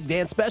Game, Big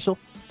Dance special,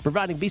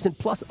 providing VSiN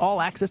Plus all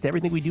access to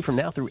everything we do from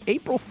now through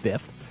April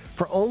 5th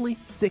for only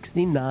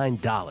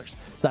 $69.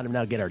 Sign up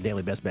now, get our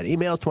daily best bet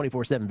emails,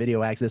 24/7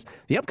 video access,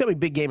 the upcoming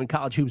Big Game and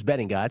College Hoops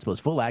betting guides, plus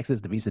full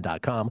access to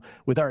VSiN.com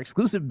with our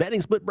exclusive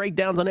betting split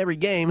breakdowns on every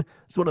game.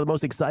 It's one of the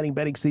most exciting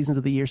betting seasons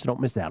of the year, so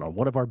don't miss out on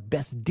one of our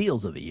best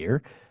deals of the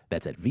year.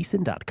 That's at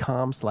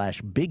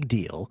VSiN.com/big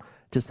deal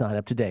to sign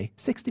up today.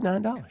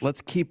 $69.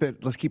 Let's keep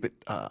it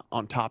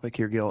on topic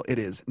here, Gil. It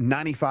is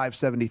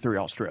 95.73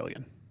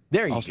 Australian.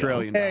 There you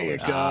Australian go. There you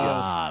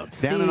go.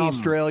 Down in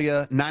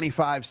Australia,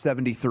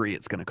 95.73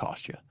 it's going to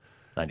cost you.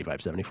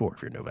 95.74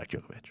 if you're Novak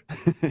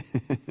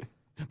Djokovic.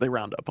 They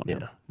round up on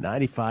him.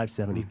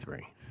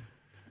 95.73.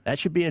 That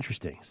should be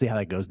interesting. See how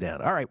that goes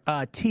down. All right,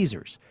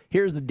 teasers.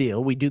 Here's the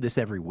deal. We do this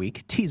every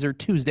week. Teaser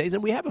Tuesdays,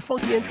 and we have a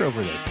funky intro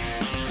for this.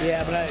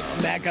 Yeah, but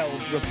Matt got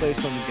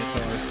replaced on the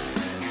guitar.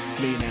 It's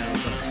me now.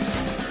 So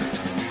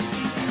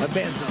my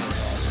band's not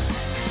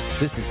involved.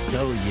 This is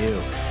so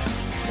you.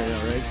 I know,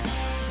 right?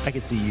 I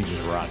can see you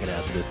just rocking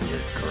out to this in your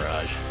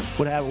garage.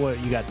 What happened?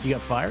 What you got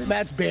fired?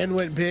 Matt's band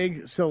went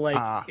big, so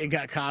it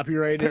got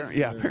copyrighted.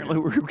 Apparently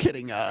we were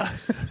getting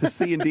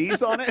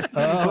C&Ds on it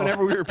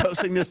whenever we were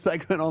posting this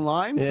segment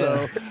online. Yeah.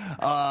 So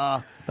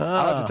I'll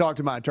have to talk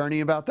to my attorney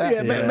about that.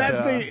 Yeah,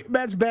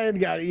 Matt's band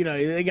got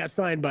they got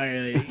signed by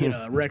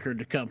a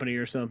record company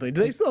or something.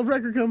 Do they still have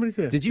record companies?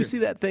 Yeah. Did you see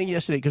that thing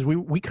yesterday? Because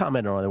we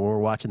commented on it when we were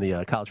watching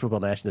the College Football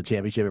National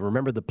Championship. And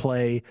remember the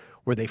play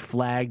where they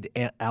flagged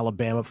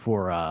Alabama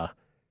for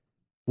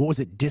what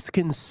was it?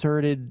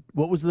 Disconcerted.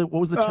 What was the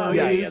term?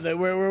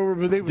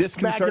 Where they were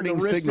smacking the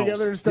wrist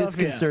together and stuff.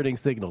 Disconcerting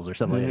signals or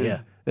something like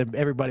that. Yeah.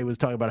 Everybody was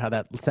talking about how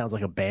that sounds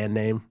like a band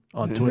name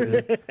on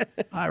Twitter.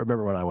 I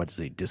remember when I went to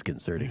see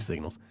Disconcerting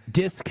Signals.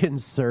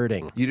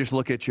 Disconcerting. You just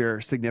look at your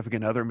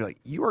significant other and be like,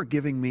 you are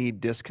giving me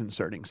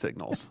disconcerting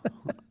signals.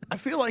 I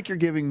feel like you're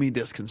giving me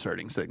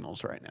disconcerting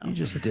signals right now. You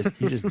just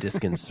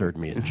disconcert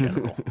me in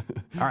general.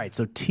 All right,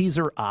 so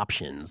teaser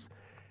options.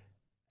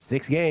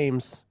 6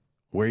 games.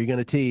 Where are you going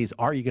to tease?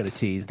 Are you going to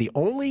tease? The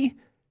only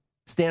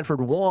Stanford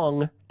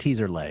Wong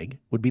teaser leg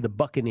would be the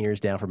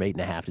Buccaneers down from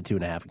 8.5 to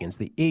 2.5 against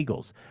the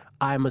Eagles.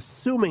 I'm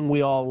assuming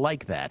we all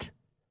like that.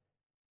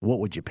 What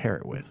would you pair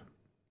it with?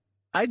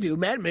 I do.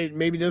 Matt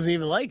maybe doesn't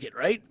even like it,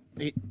 right?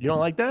 You don't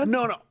like that?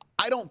 No.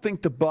 I don't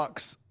think the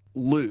Bucs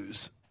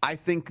lose. I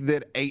think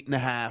that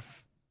 8.5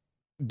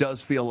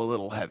 does feel a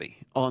little heavy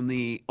on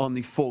the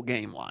full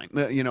game line.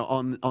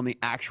 On the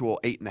actual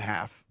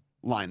 8.5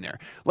 line there.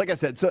 Like I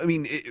said, so I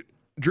mean.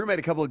 Drew made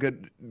a couple of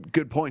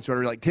good points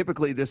where like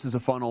typically this is a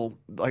funnel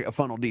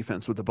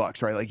defense with the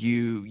Bucs, right? Like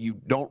you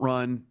don't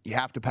run, you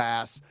have to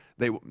pass.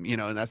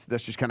 And that's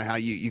just kind of how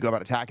you go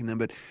about attacking them.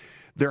 But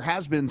there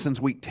has been since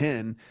week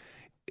 10,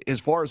 as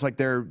far as like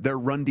their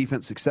run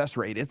defense success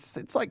rate, it's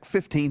like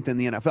 15th in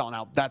the NFL.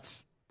 Now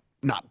that's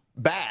not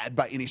bad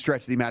by any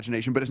stretch of the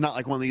imagination, but it's not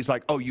like one of these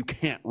like, oh, you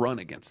can't run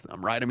against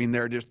them, right? I mean,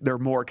 they're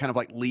more kind of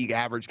like league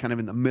average, kind of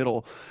in the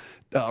middle.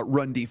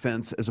 Run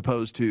defense as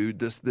opposed to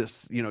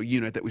this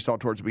unit that we saw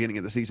towards the beginning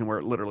of the season where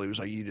it literally was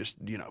like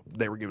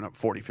they were giving up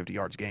 40, 50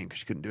 yards a game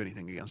because you couldn't do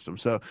anything against them.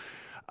 So,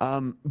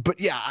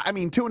 but yeah, I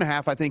mean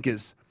 2.5 I think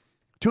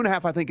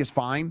is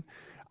fine.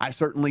 I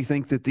certainly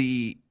think that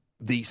the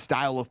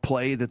style of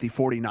play that the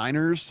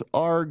 49ers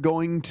are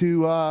going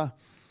to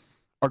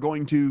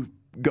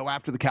go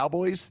after the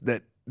Cowboys,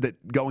 that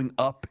going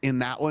up in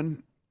that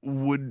one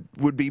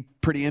would be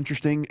pretty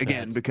interesting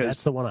again because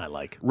that's the one I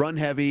like. Run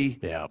heavy.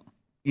 Yeah.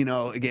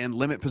 Again,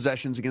 limit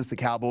possessions against the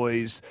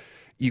Cowboys.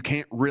 You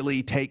can't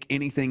really take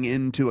anything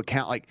into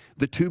account. Like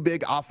the 2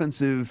 big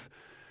offensive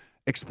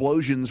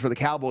explosions for the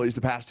Cowboys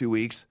the past 2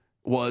 weeks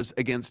was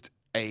against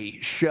a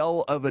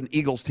shell of an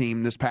Eagles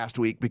team this past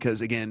week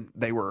because, again,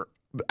 they were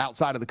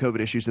outside of the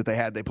COVID issues that they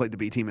had. They played the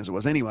B team as it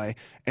was anyway.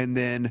 And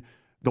then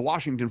the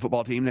Washington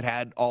football team that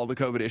had all the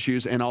COVID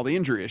issues and all the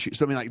injury issues.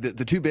 So, I mean, like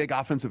the 2 big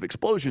offensive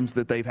explosions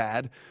that they've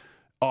had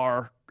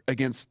are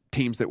against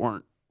teams that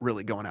weren't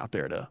really going out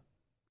there to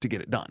get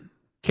it done.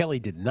 Kelly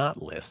did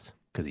not list,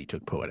 because he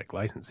took poetic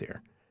license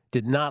here,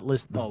 did not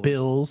list the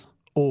Bills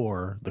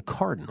or the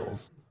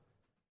Cardinals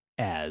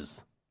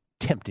as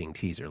tempting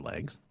teaser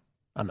legs.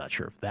 I'm not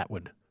sure if that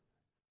would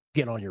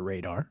get on your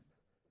radar.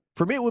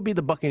 For me, it would be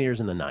the Buccaneers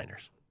and the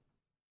Niners.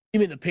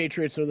 You mean the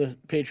Patriots or the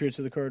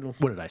Cardinals?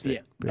 What did I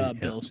say? Yeah,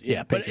 Bills.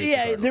 Yeah, but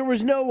there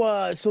was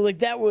no. So like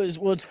that was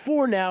it's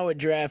 4 now at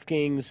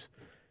DraftKings.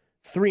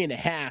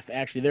 3.5,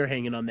 actually, they're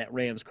hanging on that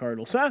Rams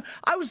Cardinals. So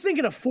I was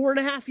thinking of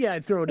 4.5. Yeah,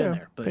 I'd throw it in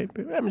there. But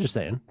I'm just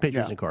saying,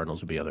 Patriots and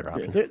Cardinals would be other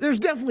options. There's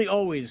definitely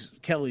always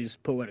Kelly's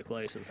poetic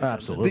license.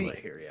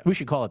 Absolutely. We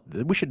should call it.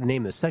 We should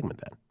name this segment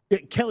that. Yeah,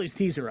 Kelly's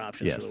teaser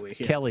options Yes, for the week.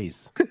 Yeah.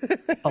 Kelly's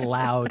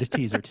allowed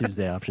teaser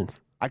Tuesday options.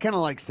 I kind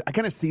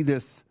of see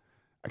this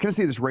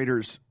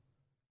Raiders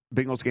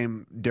Bengals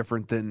game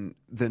different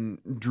than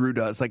Drew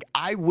does. Like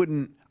I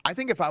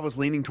think if I was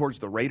leaning towards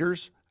the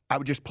Raiders, I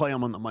would just play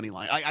them on the money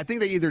line. I think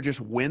they either just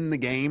win the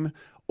game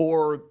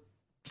or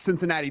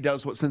Cincinnati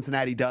does what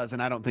Cincinnati does,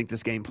 and I don't think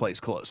this game plays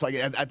close. Like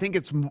I think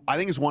it's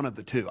one of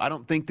the two. I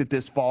don't think that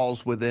this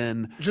falls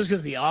within just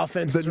because the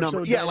offense is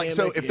so yeah. Dynamic,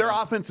 so if their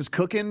offense is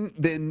cooking,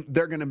 then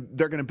they're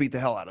gonna beat the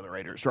hell out of the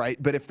Raiders,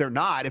 right? But if they're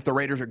not, if the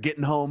Raiders are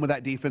getting home with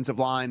that defensive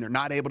line, they're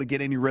not able to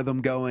get any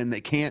rhythm going, they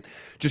can't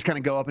just kind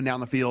of go up and down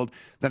the field,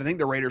 then I think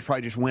the Raiders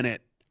probably just win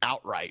it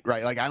outright,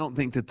 right? Like I don't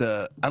think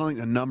the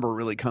number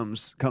really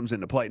comes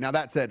into play. Now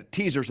that said,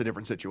 teaser's a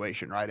different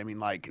situation, right? I mean,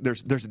 like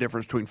there's a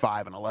difference between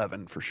 5 and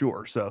 11 for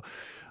sure. So,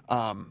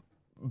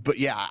 but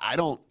yeah,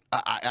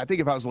 I think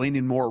if I was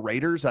leaning more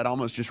Raiders, I'd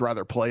almost just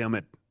rather play them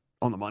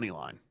on the money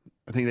line.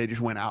 I think they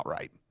just went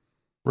outright.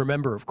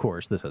 Remember, of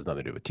course, this has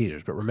nothing to do with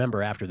teasers, but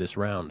remember after this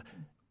round,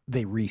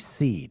 they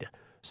reseed.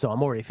 So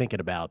I'm already thinking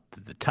about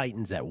the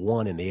Titans at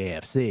 1 in the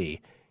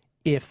AFC.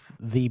 If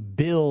the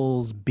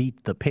Bills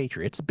beat the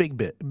Patriots, big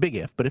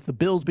if, but if the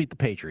Bills beat the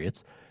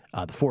Patriots,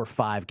 the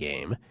 4-5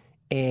 game,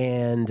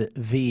 and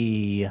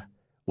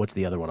what's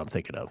the other one I'm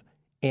thinking of?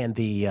 And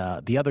the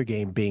other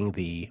game being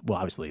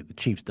obviously the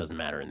Chiefs doesn't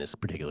matter in this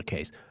particular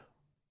case.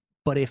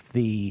 But if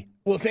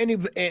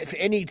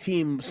any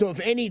team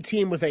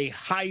with a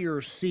higher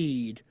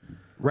seed.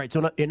 Right.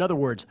 So in other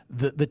words,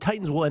 the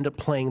Titans will end up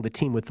playing the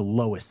team with the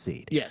lowest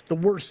seed. Yes, the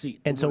worst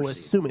seed. And so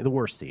assuming the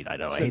worst seed, I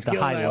know. I hate the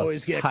high. I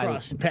always get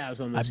crossed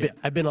paths on this.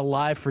 I've been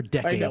alive for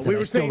decades. I know. And We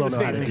were still saying don't the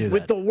know how same to thing. do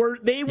With that.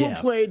 they will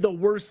play the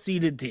worst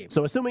seeded team.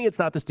 So assuming it's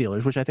not the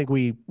Steelers, which I think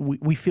we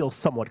feel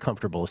somewhat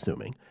comfortable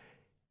assuming,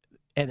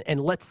 and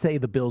let's say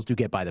the Bills do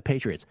get by the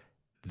Patriots.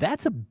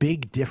 That's a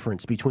big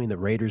difference between the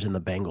Raiders and the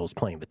Bengals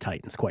playing the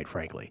Titans, quite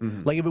frankly.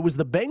 Mm-hmm. Like if it was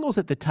the Bengals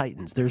at the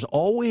Titans, there's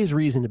always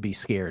reason to be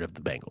scared of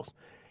the Bengals.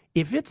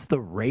 If it's the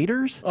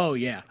Raiders, oh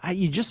yeah,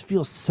 you just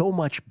feel so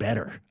much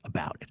better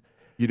about it.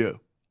 You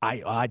do.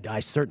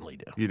 I certainly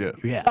do. You do.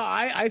 Yeah.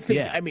 I think.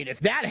 Yeah. I mean, if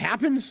that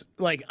happens,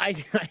 like I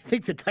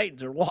think the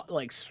Titans are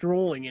like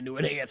strolling into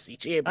an AFC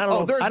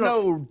championship. There's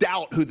no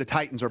doubt who the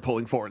Titans are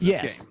pulling for in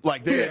this game.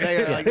 Like they're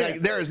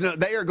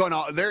going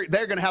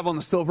to have on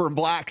the silver and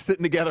black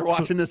sitting together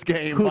watching this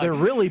game. Who they're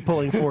really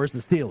pulling for is the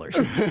Steelers.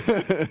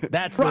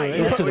 That's right.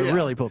 That's who they're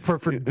really pulling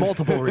for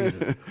multiple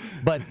reasons.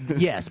 But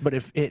yes, but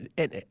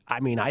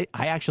I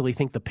actually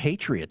think the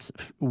Patriots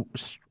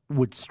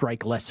would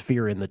strike less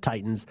fear in the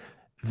Titans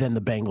than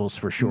the Bengals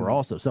for sure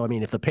also. So, I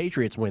mean, if the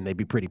Patriots win, they'd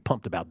be pretty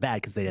pumped about that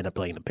because they'd end up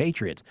playing the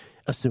Patriots,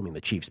 assuming the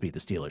Chiefs beat the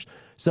Steelers.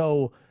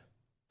 So,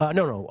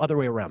 no, other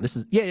way around. This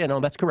is,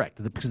 that's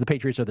correct because the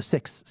Patriots are the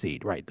 6th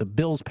seed, right? The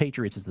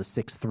Bills-Patriots is the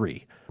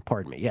 6-3,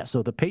 pardon me. Yeah,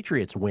 so the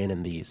Patriots win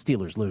and the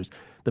Steelers lose.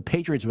 The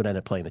Patriots would end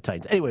up playing the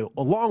Titans. Anyway,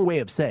 a long way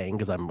of saying,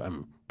 because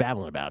I'm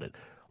babbling about it,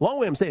 a long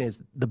way I'm saying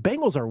is the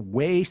Bengals are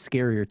way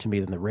scarier to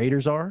me than the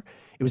Raiders are.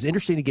 It was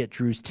interesting to get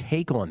Drew's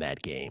take on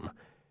that game.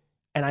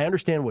 And I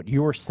understand what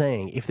you're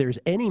saying. If there's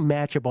any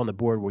matchup on the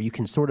board where you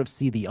can sort of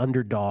see the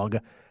underdog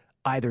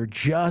either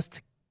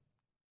just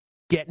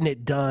getting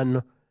it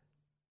done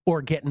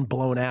or getting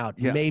blown out,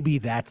 maybe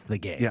that's the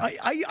game. Yeah.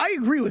 I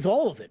agree with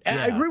all of it.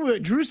 Yeah. I agree with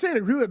what Drew's saying, I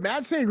agree with what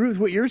Matt's saying, I agree with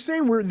what you're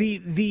saying, where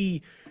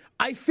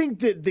I think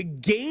that the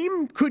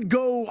game could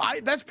go.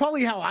 That's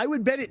probably how I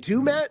would bet it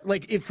too, Matt.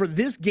 Like if for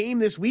this game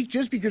this week,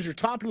 just because you're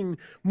topping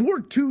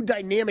more two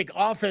dynamic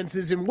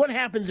offenses, and what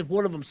happens if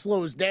one of them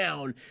slows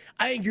down?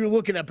 I think you're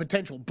looking at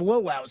potential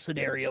blowout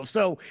scenario.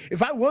 So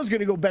if I was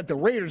going to go bet the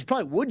Raiders,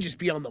 probably would just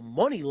be on the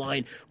money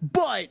line.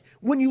 But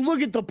when you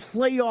look at the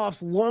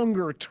playoffs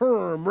longer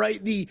term,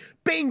 right, the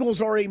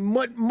Bengals are a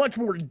much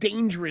more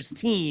dangerous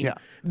team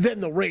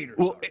than the Raiders.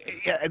 Well,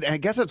 I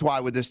guess that's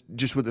why with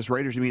this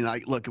Raiders, I mean,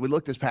 like, look, we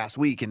looked this past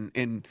week, and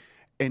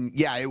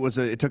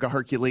it took a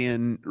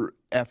Herculean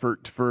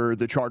effort for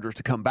the Chargers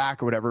to come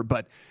back or whatever.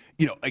 But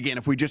again,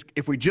 if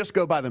we just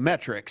go by the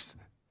metrics,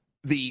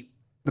 the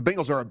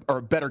Bengals are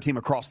a better team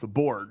across the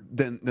board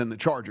than the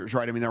Chargers,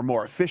 right? I mean, they're a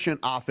more efficient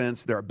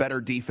offense, they're a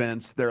better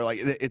defense, they're like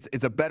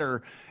it's a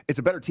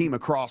better team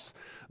across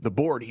the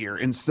board here,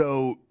 and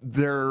so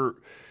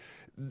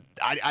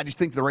I just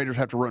think the Raiders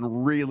have to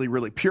run really,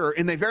 really pure,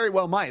 and they very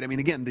well might. I mean,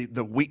 again,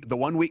 the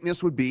one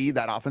weakness would be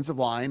that offensive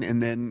line,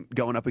 and then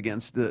going up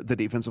against the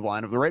defensive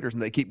line of the Raiders,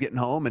 and they keep getting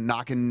home and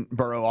knocking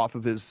Burrow off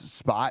of his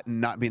spot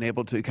and not being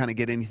able to kind of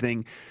get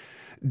anything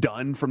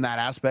done from that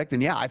aspect.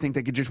 And I think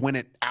they could just win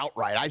it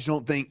outright. I just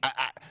don't think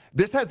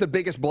this has the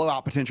biggest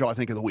blowout potential, I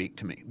think, of the week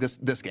to me. This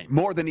game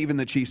more than even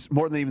the Chiefs and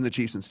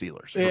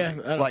Steelers.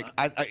 Yeah,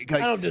 I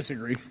don't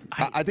disagree.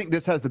 I think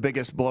this has the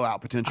biggest blowout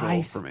potential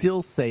for me. I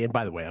still say, and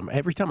by the way,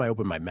 every time I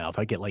open my mouth,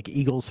 I get like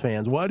Eagles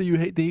fans. Why do you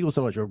hate the Eagles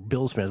so much? Or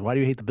Bills fans. Why do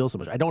you hate the Bills so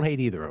much? I don't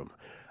hate either of them.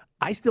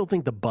 I still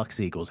think the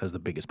Bucs-Eagles has the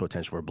biggest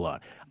potential for a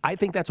blowout. I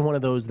think that's one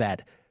of those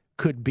that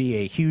could be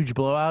a huge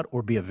blowout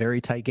or be a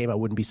very tight game. I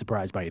wouldn't be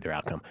surprised by either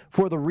outcome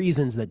for the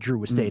reasons that Drew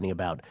was stating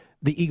about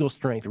the Eagles'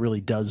 strength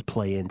really does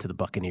play into the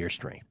Buccaneers'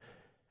 strength.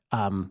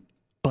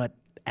 But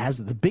as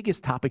the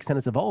biggest topic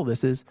sentence of all of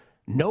this is,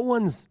 no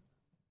one's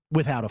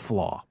without a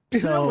flaw.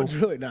 So, no one's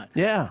really not.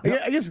 Yeah.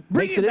 I guess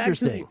makes it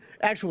interesting.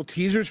 Actual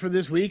teasers for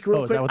this week.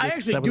 Real quick. I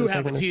actually do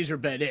have a teaser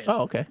bet in.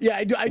 Oh, okay. Yeah,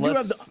 I do.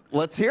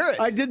 Let's hear it.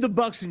 I did the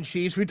Bucs and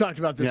Chiefs. We talked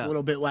about this a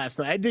little bit last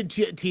night. I did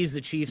tease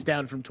the Chiefs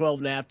down from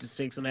 12.5 to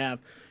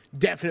 6.5.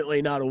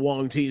 Definitely not a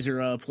Wong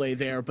teaser play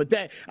there, but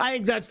I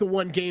think that's the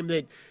one game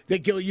that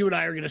Gil, you and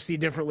I are going to see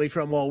differently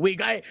from all week.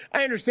 I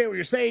understand what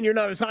you're saying. You're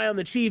not as high on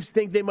the Chiefs.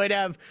 Think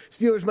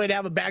Steelers might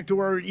have a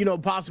backdoor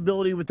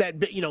possibility with that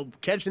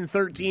catching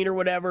 13 or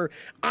whatever.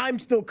 I'm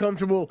still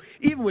comfortable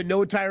even with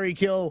no Tyreek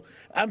Hill.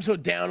 I'm so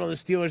down on the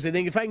Steelers. I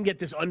think if I can get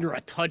this under a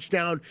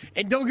touchdown,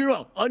 and don't get me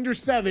wrong, under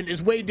 7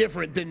 is way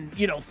different than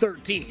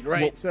 13,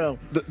 right? Well, so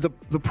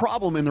the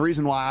problem and the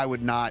reason why I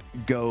would not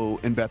go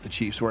and bet the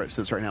Chiefs where it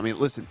sits right now. I mean,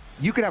 listen.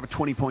 You could have a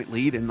 20-point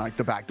lead in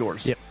the back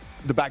doors. Yep.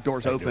 The back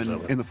doors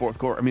open in the fourth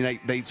quarter. I mean,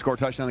 they score a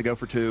touchdown, they go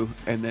for 2,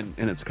 and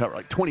it's a cover.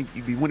 Like 20,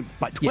 you win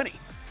by 20. Yes.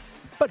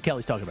 But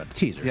Kelly's talking about the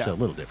teaser, so a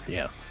little different.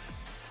 Yeah.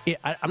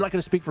 I'm not going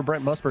to speak for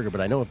Brent Musburger, but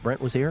I know if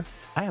Brent was here,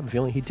 I have a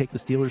feeling he'd take the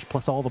Steelers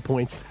plus all the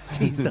points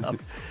teased up.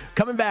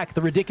 Coming back,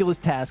 the ridiculous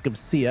task of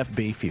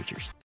CFB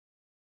futures.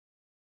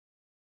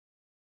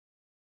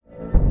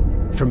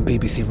 From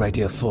BBC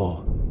Radio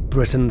 4,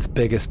 Britain's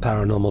biggest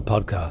paranormal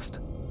podcast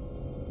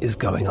is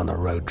going on a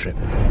road trip.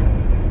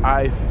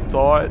 I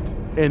thought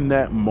in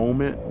that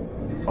moment,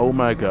 oh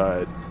my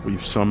God,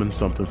 we've summoned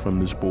something from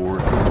this board.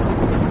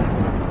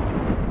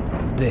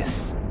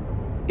 This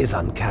is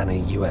Uncanny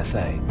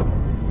USA.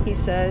 He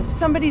says,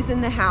 somebody's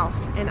in the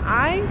house, and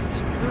I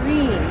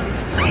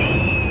screamed.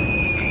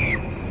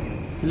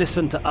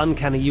 Listen to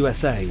Uncanny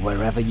USA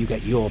wherever you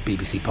get your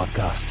BBC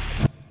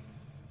podcasts,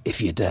 if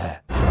you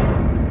dare.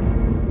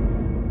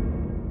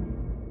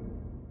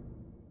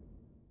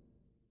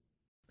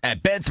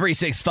 At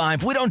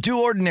Bet365, we don't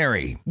do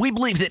ordinary. We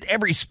believe that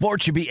every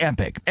sport should be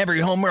epic.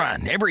 Every home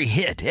run, every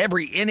hit,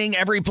 every inning,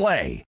 every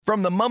play.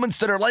 From the moments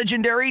that are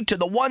legendary to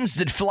the ones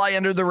that fly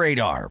under the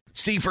radar.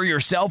 See for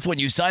yourself when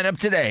you sign up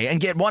today and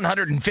get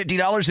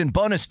 $150 in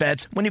bonus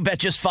bets when you bet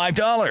just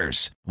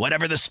 $5.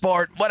 Whatever the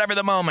sport, whatever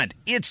the moment,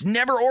 it's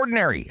never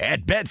ordinary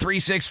at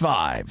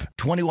Bet365.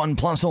 21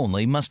 plus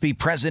only. Must be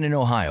present in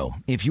Ohio.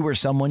 If you or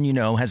someone you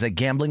know has a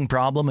gambling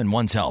problem and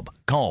wants help,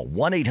 call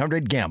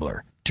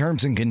 1-800-GAMBLER.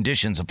 Terms and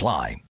conditions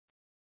apply.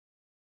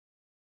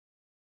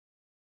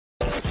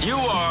 You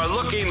are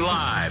looking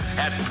live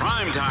at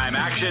Primetime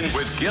Action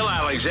with Gil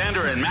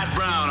Alexander and Matt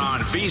Brown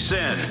on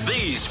VSiN,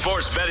 the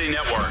Sports Betting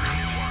Network.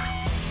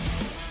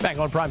 Back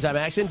on Primetime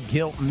Action,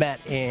 Gil, Matt,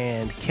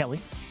 and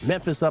Kelly.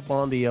 Memphis up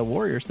on the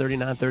Warriors,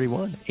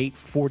 39-31.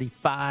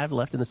 8:45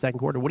 left in the second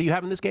quarter. What do you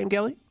have in this game,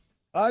 Kelly?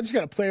 I just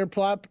got a player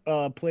prop,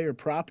 Jaron, player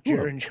plop. Do you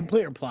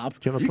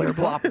have a player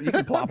plop? You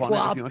can plop on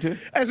that if you want to.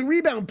 As a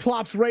rebound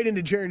plops right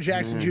into Jaren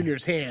Jackson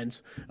Jr.'s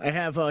hands, I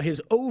have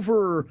his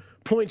over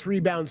points,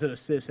 rebounds, and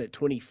assists at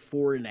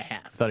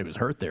 24.5. Thought he was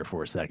hurt there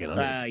for a second.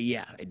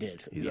 Yeah, I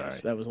did. He's all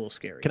right. That was a little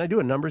scary. Can I do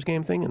a numbers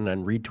game thing and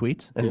then read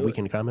tweets? And we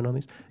can comment on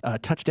these?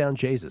 Touchdown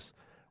Jesus.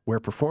 Where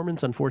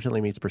performance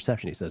unfortunately meets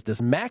perception, he says. Does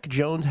Mac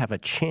Jones have a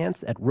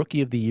chance at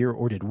Rookie of the Year,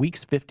 or did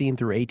weeks 15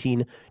 through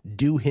 18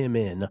 do him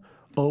in?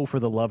 Oh, for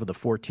the love of the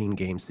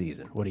 14-game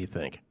season. What do you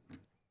think?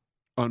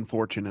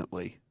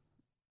 Unfortunately.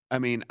 I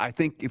mean, I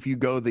think if you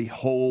go the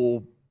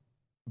whole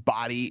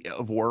body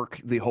of work,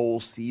 the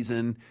whole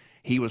season,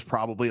 he was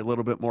probably a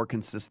little bit more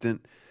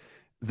consistent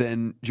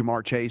than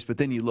Jamar Chase. But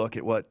then you look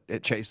at what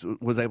Chase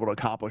was able to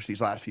accomplish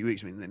these last few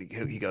weeks. I mean, then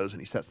he goes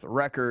and he sets the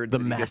records. The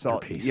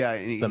masterpiece.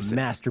 The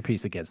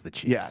masterpiece against the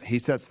Chiefs. Yeah, he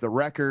sets the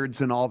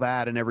records and all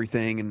that and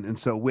everything. And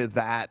so with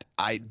that,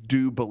 I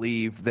do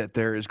believe that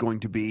there is going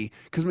to be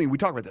 – because, I mean, we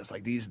talk about this.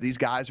 Like, these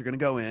guys are going to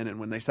go in, and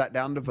when they sat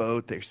down to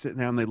vote, they're sitting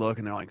down, they look,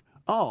 and they're like,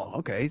 oh,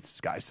 okay, this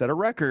guy set a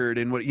record,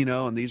 and what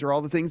and these are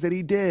all the things that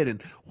he did,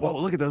 and whoa,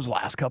 look at those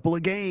last couple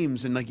of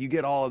games, and like you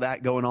get all of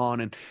that going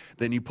on, and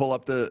then you pull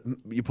up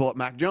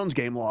Mac Jones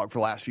game log for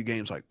the last few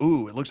games, like,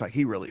 ooh, it looks like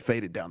he really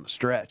faded down the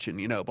stretch, and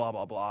blah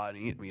blah blah,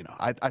 and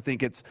I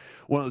think it's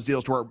one of those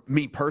deals where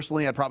me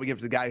personally, I'd probably give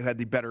it to the guy who had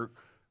the better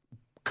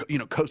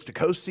coast to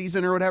coast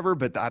season or whatever,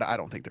 but I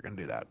don't think they're going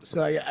to do that.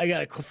 So I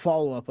got a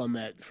follow up on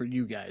that for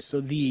you guys.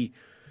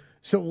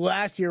 So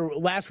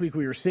last week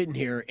we were sitting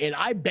here, and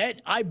I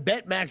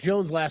bet Mac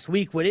Jones last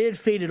week when it had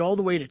faded all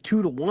the way to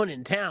 2-1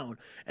 in town.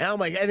 And I'm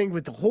like, I think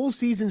with the whole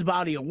season's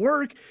body of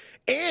work,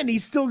 and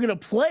he's still going to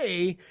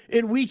play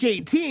in Week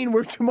 18,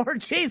 where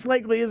Jamar Chase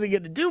likely isn't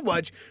going to do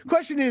much.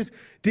 Question is,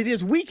 did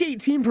his Week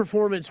 18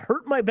 performance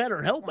hurt my bet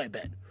or help my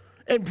bet?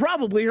 And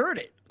probably hurt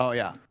it. Oh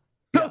yeah.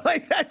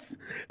 Like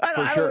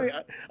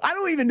I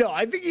don't even know.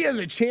 I think he has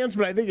a chance,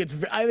 but I think it's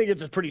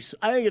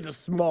a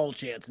small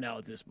chance now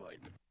at this point.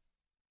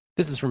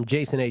 This is from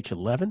Jason H.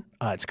 11.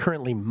 It's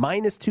currently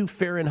 -2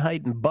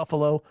 Fahrenheit in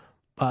Buffalo.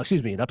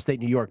 in upstate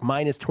New York,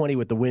 -20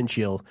 with the wind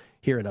chill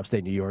here in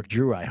upstate New York.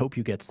 Drew, I hope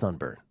you get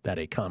sunburn. That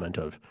a comment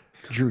of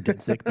Drew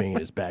Dinsick being in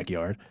his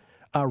backyard.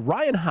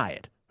 Ryan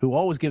Hyatt, who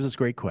always gives us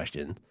great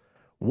questions.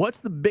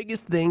 What's the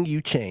biggest thing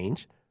you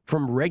change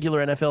from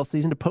regular NFL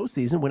season to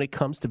postseason when it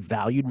comes to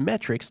valued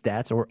metrics,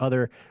 stats, or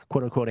other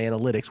quote-unquote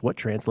analytics? What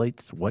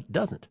translates, what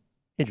doesn't?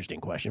 Interesting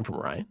question from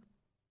Ryan.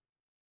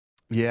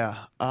 Yeah.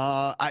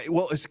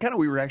 It's kind of,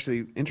 we were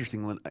actually,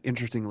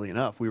 interestingly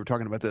enough, we were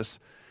talking about this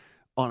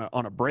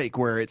on a break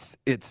where it's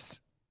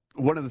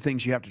one of the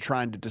things you have to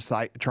try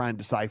and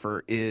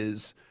decipher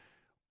is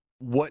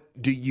what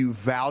do you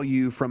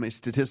value from a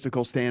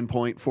statistical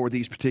standpoint for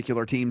these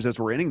particular teams as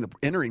we're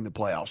entering the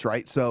playoffs,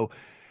 right? So,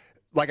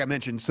 like I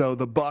mentioned, so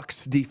the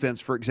Bucs defense,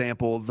 for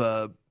example,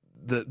 the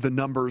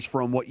numbers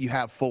from what you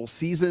have full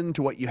season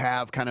to what you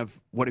have kind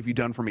of what have you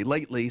done for me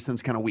lately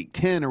since kind of week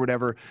 10 or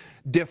whatever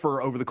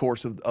differ over the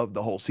course of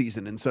the whole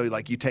season. And so,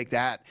 like, you take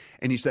that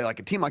and you say, like,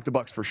 a team like the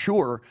Bucs for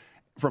sure,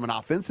 from an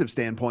offensive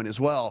standpoint as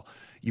well,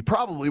 you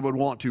probably would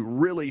want to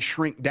really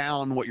shrink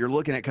down what you're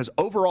looking at because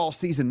overall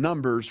season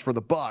numbers for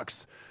the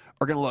Bucs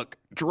are going to look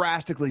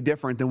drastically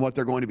different than what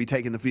they're going to be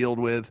taking the field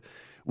with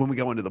when we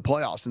go into the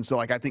playoffs. And so,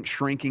 like, I think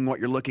shrinking what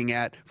you're looking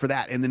at for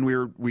that, and then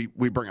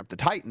we bring up the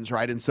Titans,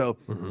 right? And so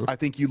I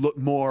think you look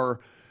more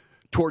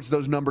towards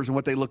those numbers and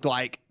what they looked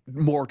like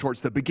more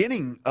towards the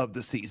beginning of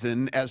the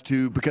season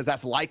because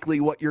that's likely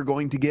what you're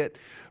going to get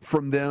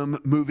from them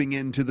moving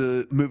into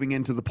the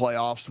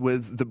playoffs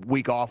with the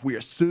week off. We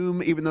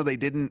assume, even though they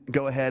didn't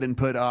go ahead and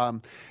put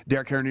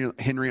Derrick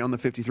Henry on the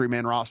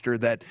 53-man roster,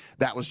 that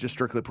was just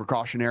strictly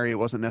precautionary. It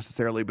wasn't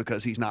necessarily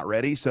because he's not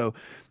ready. So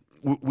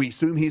we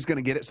assume he's going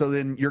to get it. So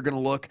then you're going to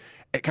look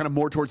at kind of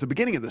more towards the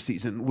beginning of the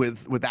season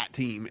with that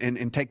team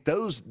and take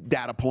those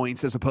data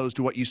points as opposed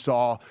to what you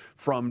saw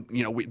from,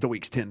 the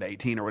weeks 10 to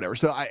 18 or whatever.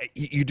 So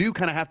you do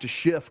kind of have to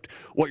shift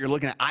what you're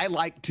looking at. I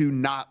like to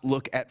not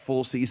look at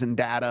full season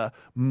data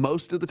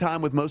most of the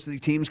time with most of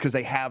these teams because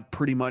they have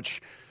pretty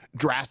much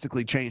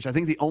drastically changed. I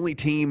think the only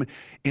team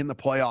in the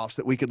playoffs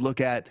that we could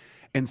look at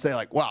and say,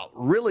 like, wow,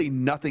 really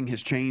nothing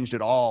has changed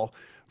at all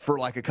for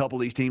like a couple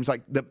of these teams,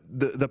 like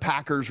the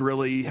Packers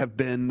really have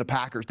been the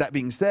Packers. That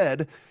being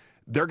said,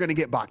 they're going to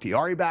get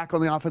Bakhtiari back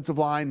on the offensive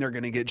line. They're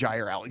going to get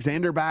Jair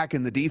Alexander back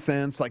in the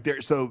defense.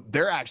 So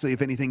they're actually,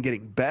 if anything,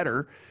 getting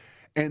better.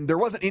 And there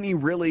wasn't any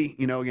really,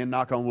 again,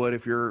 knock on wood,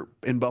 if you're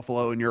in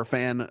Buffalo and you're a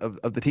fan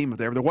of the team up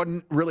there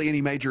wasn't really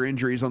any major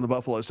injuries on the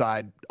Buffalo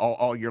side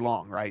all year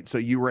long, right? So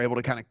you were able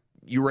to kind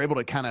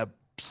of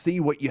see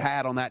what you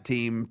had on that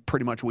team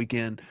pretty much week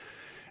in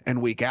and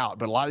week out.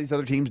 But a lot of these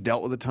other teams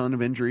dealt with a ton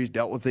of injuries,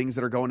 dealt with things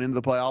that are going into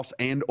the playoffs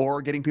and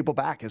or getting people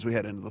back as we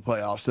head into the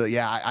playoffs. So,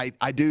 yeah,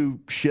 I do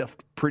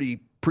shift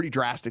pretty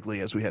drastically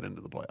as we head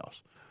into the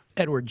playoffs.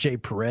 Edward J.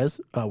 Perez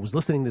was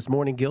listening this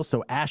morning, Gil.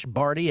 So Ash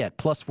Barty at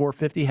plus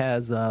 450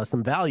 has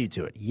some value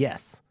to it.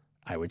 Yes,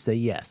 I would say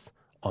yes.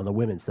 On the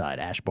women's side,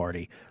 Ash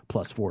Barty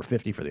plus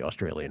 450 for the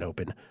Australian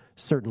Open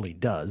certainly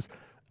does.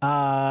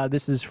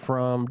 This is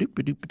from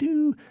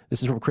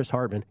Chris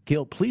Hartman.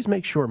 Gil, please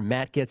make sure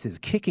Matt gets his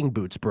kicking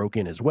boots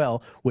broken as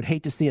well. Would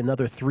hate to see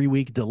another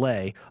 3-week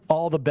delay.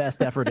 All the best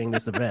efforting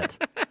this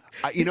event.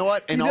 You know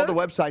what? In all the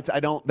websites,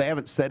 they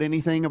haven't said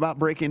anything about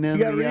breaking in.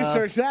 You got to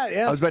research that,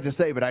 yeah. I was about to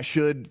say, but I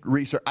should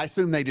research. I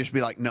assume they just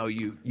be like, no,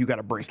 you got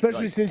to break.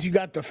 Especially since you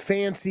got the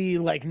fancy,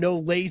 like, no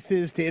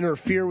laces to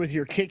interfere with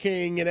your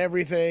kicking and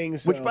everything.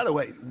 So. Which, by the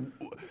way,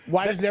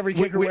 why doesn't every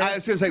kicker wear? I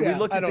was going to say, we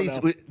looked at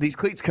these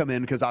cleats come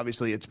in because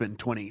obviously it's been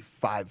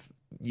 25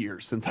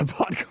 years since I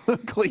bought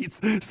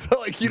cleats. So,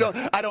 like,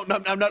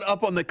 I'm not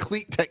up on the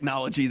cleat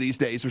technology these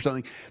days or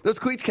something. Those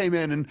cleats came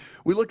in and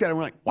we looked at them and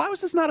we're like, why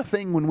was this not a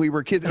thing when we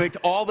were kids? It makes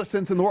all the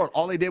sense in the world.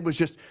 All they did was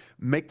just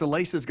make the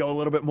laces go a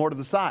little bit more to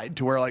the side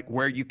to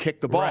where you kick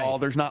the ball,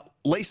 there's not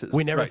laces.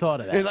 We never thought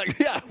of that. And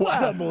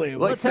That's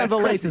unbelievable. Let's have the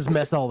laces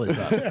mess all this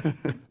up.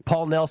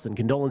 Paul Nelson,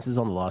 condolences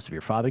on the loss of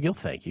your father, Gil.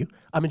 Thank you.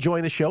 I'm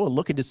enjoying the show. A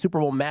look into Super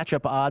Bowl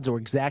matchup odds or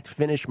exact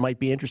finish might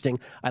be interesting.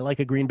 I like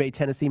a Green Bay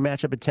Tennessee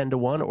matchup at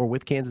 10-1 or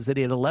with Kansas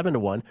City at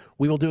 11-1.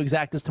 We will do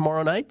exactas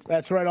tomorrow night.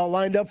 That's right. All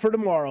lined up for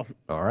tomorrow.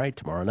 All right,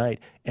 tomorrow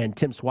night. And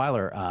Tim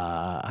Swiler,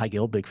 hi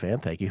Gil, big fan.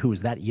 Thank you. Who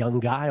is that young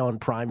guy on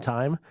prime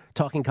time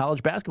talking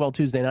college basketball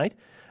Tuesday night?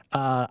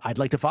 I'd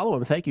like to follow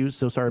him. Thank you.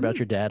 So sorry about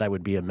your dad. I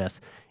would be a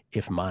mess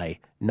if my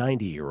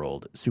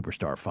 90-year-old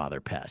superstar father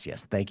passed.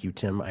 Yes, thank you,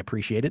 Tim. I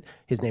appreciate it.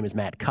 His name is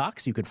Matt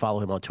Cox. You can follow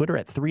him on Twitter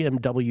at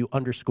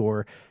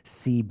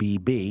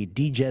 3MW_CBB.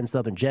 D-Gen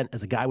Southern Gent,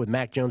 as a guy with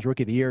Mac Jones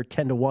Rookie of the Year,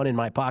 10-1 in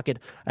my pocket.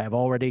 I have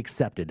already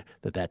accepted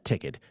that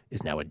ticket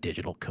is now a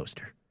digital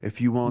coaster.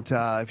 If you want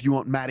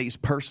Matty's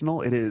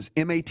personal, it is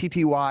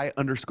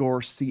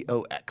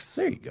MATTY_COX.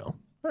 There you go.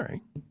 All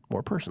right,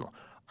 more personal.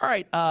 All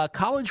right,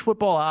 college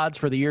football odds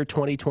for the year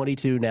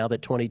 2022, now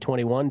that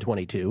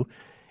 2021-22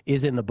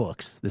 is in the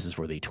books. This is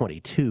for the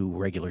 22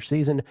 regular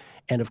season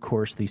and, of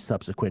course, the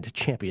subsequent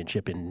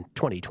championship in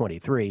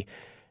 2023.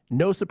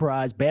 No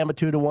surprise, Bama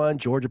 2-1,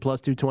 Georgia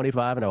plus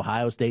 225, and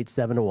Ohio State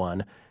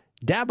 7-1.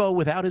 Dabo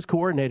without his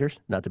coordinators,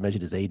 not to mention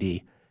his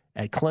AD,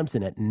 at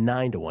Clemson at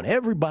 9-1.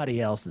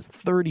 Everybody else is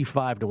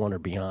 35-1 or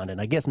beyond. And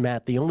I guess,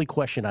 Matt, the only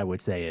question I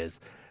would say is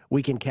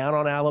we can count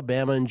on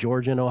Alabama and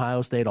Georgia and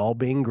Ohio State all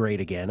being great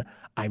again.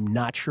 I'm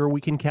not sure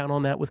we can count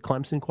on that with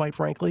Clemson, quite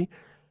frankly.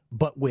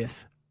 But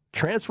with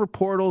transfer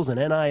portals and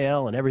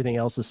NIL and everything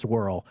else to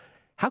swirl,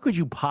 how could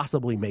you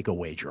possibly make a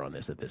wager on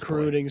this at this point?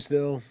 Recruiting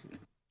still.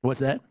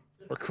 What's that?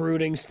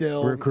 Recruiting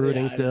still.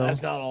 Still.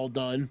 That's not all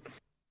done.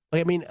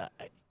 Like, I mean,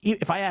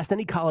 if I asked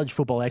any college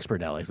football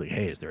expert now, like,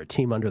 hey, is there a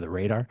team under the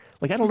radar?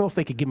 Like, I don't know if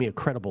they could give me a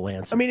credible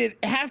answer. I mean,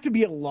 it'd have to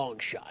be a long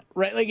shot,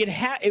 right? Like,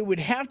 it would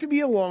have to be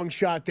a long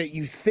shot that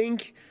you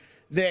think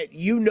that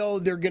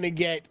they're going to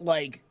get,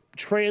 like,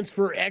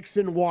 transfer X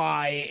and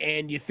Y,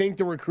 and you think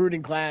the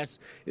recruiting class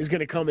is going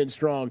to come in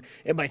strong.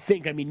 And by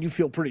think, I mean you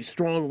feel pretty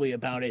strongly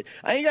about it.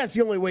 I think that's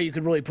the only way you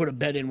could really put a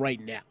bet in right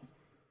now.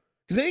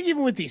 Because I think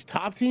even with these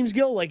top teams,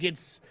 Gil, like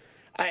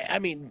I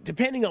mean,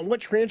 depending on what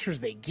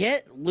transfers they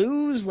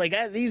lose, like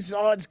these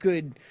odds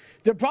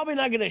they're probably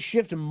not going to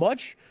shift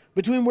much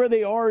between where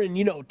they are and,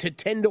 to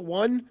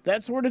 10-1,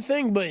 that sort of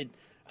thing. But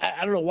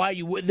I don't know why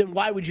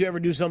why would you ever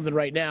do something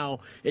right now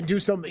and do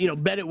something,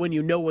 bet it when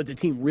you know what the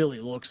team really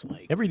looks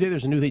like. Every day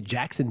there's a new thing.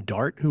 Jackson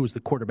Dart, who was the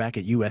quarterback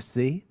at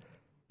USC,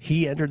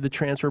 he entered the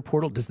transfer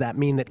portal. Does that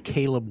mean that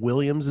Caleb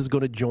Williams is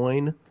going to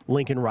join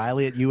Lincoln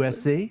Riley at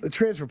USC? The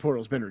transfer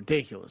portal's been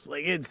ridiculous.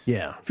 Like I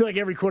feel like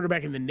every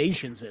quarterback in the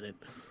nation's in it.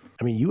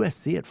 I mean,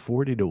 USC at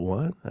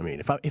 40-1. I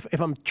mean,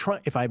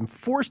 if I'm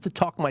forced to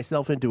talk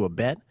myself into a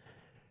bet,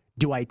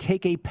 do I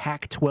take a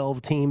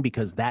Pac-12 team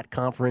because that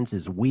conference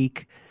is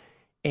weak,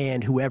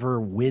 and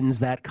whoever wins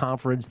that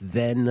conference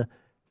then,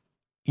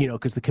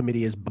 because the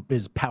committee is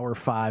Power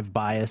 5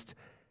 biased,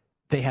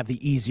 they have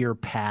the easier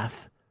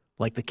path,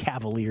 like the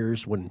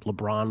Cavaliers when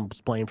LeBron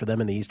was playing for them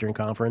in the Eastern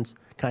Conference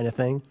kind of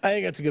thing? I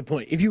think that's a good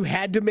point. If you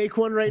had to make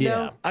one right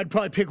now, I'd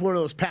probably pick one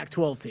of those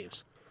Pac-12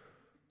 teams.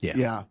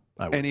 Yeah.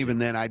 And even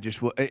then, I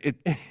just will.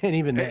 And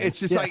even then, it's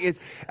just like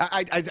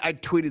I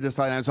tweeted this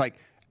line. I was like,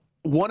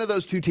 one of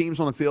those two teams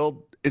on the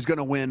field is going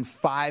to win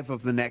 5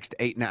 of the next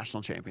 8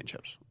 national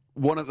championships.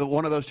 One of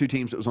those two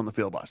teams that was on the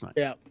field last night.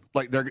 Yeah,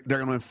 like they're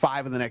going to win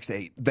 5 of the next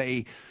 8.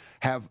 They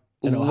have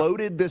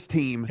loaded this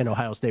team, and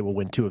Ohio State will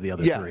win 2 of the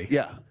other 3.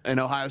 Yeah,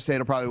 and Ohio State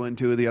will probably win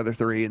 2 of the other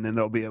 3, and then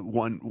there'll be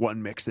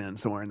one mix in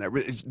somewhere in there.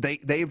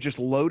 They have just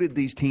loaded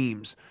these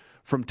teams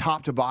from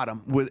top to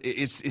bottom with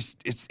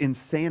it's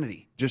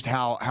insanity just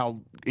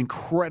how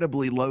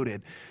incredibly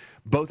loaded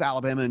both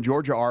Alabama and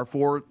Georgia are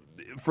for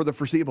the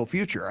foreseeable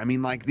future. I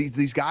mean, like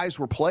these guys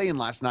were playing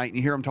last night, and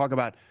you hear them talk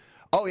about,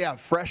 oh yeah,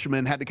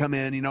 freshmen had to come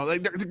in. They're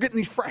getting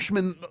these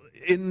freshmen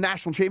in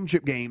national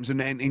championship games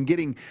and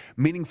getting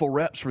meaningful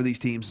reps for these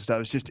teams and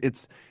stuff. It's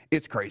just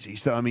it's crazy.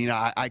 So I mean,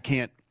 I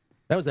can't.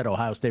 That was at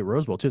Ohio State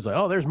Rose Bowl too. It's like,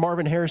 oh, there's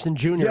Marvin Harrison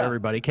Jr.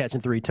 Everybody catching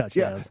 3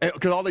 touchdowns. Yeah,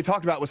 because all they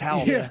talked about was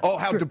how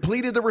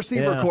depleted the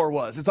receiver core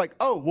was. It's like,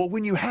 oh, well,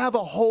 when you have a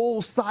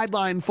whole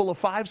sideline full of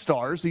 5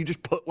 stars, you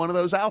just put one of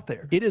those out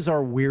there. It is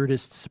our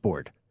weirdest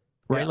sport,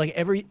 right? Yeah. Like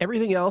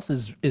everything else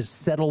is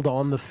settled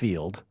on the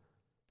field.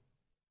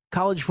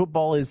 College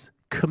football is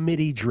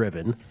committee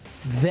driven,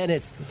 then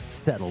it's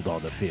settled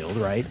on the field,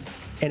 right?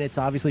 And it's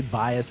obviously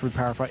biased with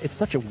Power 5. It's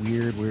such a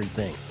weird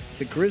thing.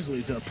 The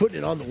Grizzlies putting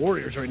it on the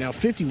Warriors right now,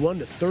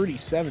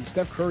 51-37.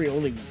 Steph Curry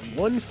only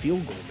 1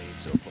 field goal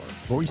made so far.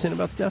 What were you saying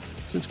about Steph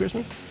since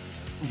Christmas?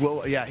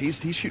 Well, yeah, he's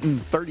shooting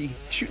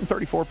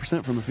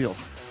 34% from the field.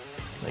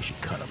 They should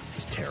cut him.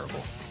 It's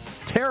terrible.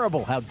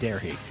 Terrible. How dare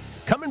he?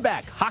 Coming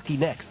back, hockey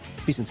next.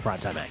 VSiN's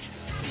Primetime Action.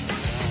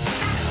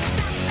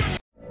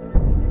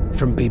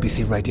 From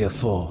BBC Radio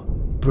 4,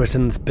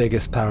 Britain's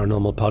biggest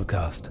paranormal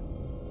podcast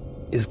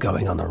is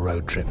going on a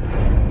road trip.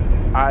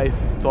 I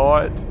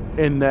thought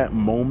in that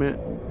moment,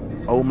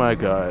 oh my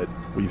God,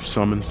 we've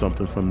summoned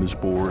something from this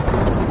board.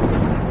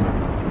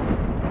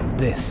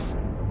 This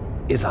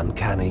is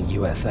Uncanny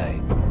USA.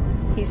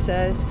 He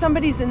says,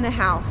 somebody's in the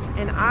house,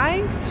 and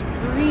I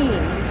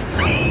screamed.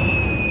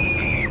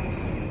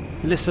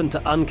 Listen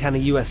to Uncanny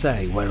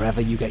USA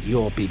wherever you get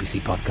your BBC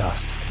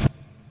podcasts,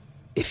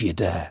 if you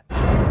dare.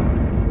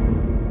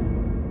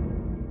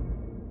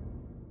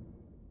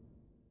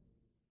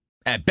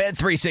 At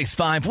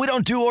Bet365, we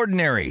don't do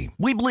ordinary.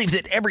 We believe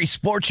that every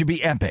sport should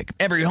be epic.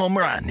 Every home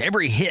run,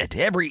 every hit,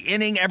 every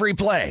inning, every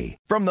play.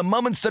 From the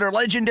moments that are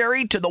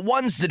legendary to the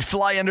ones that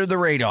fly under the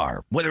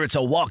radar. Whether it's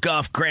a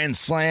walk-off grand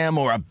slam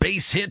or a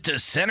base hit to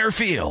center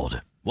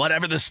field.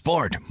 Whatever the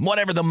sport,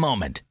 whatever the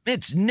moment.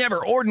 It's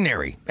never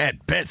ordinary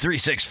at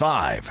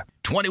Bet365.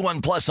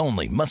 21 plus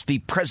only. Must be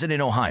present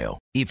in Ohio.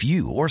 If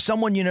you or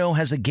someone you know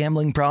has a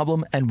gambling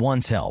problem and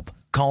wants help,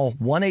 call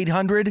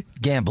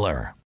 1-800-GAMBLER.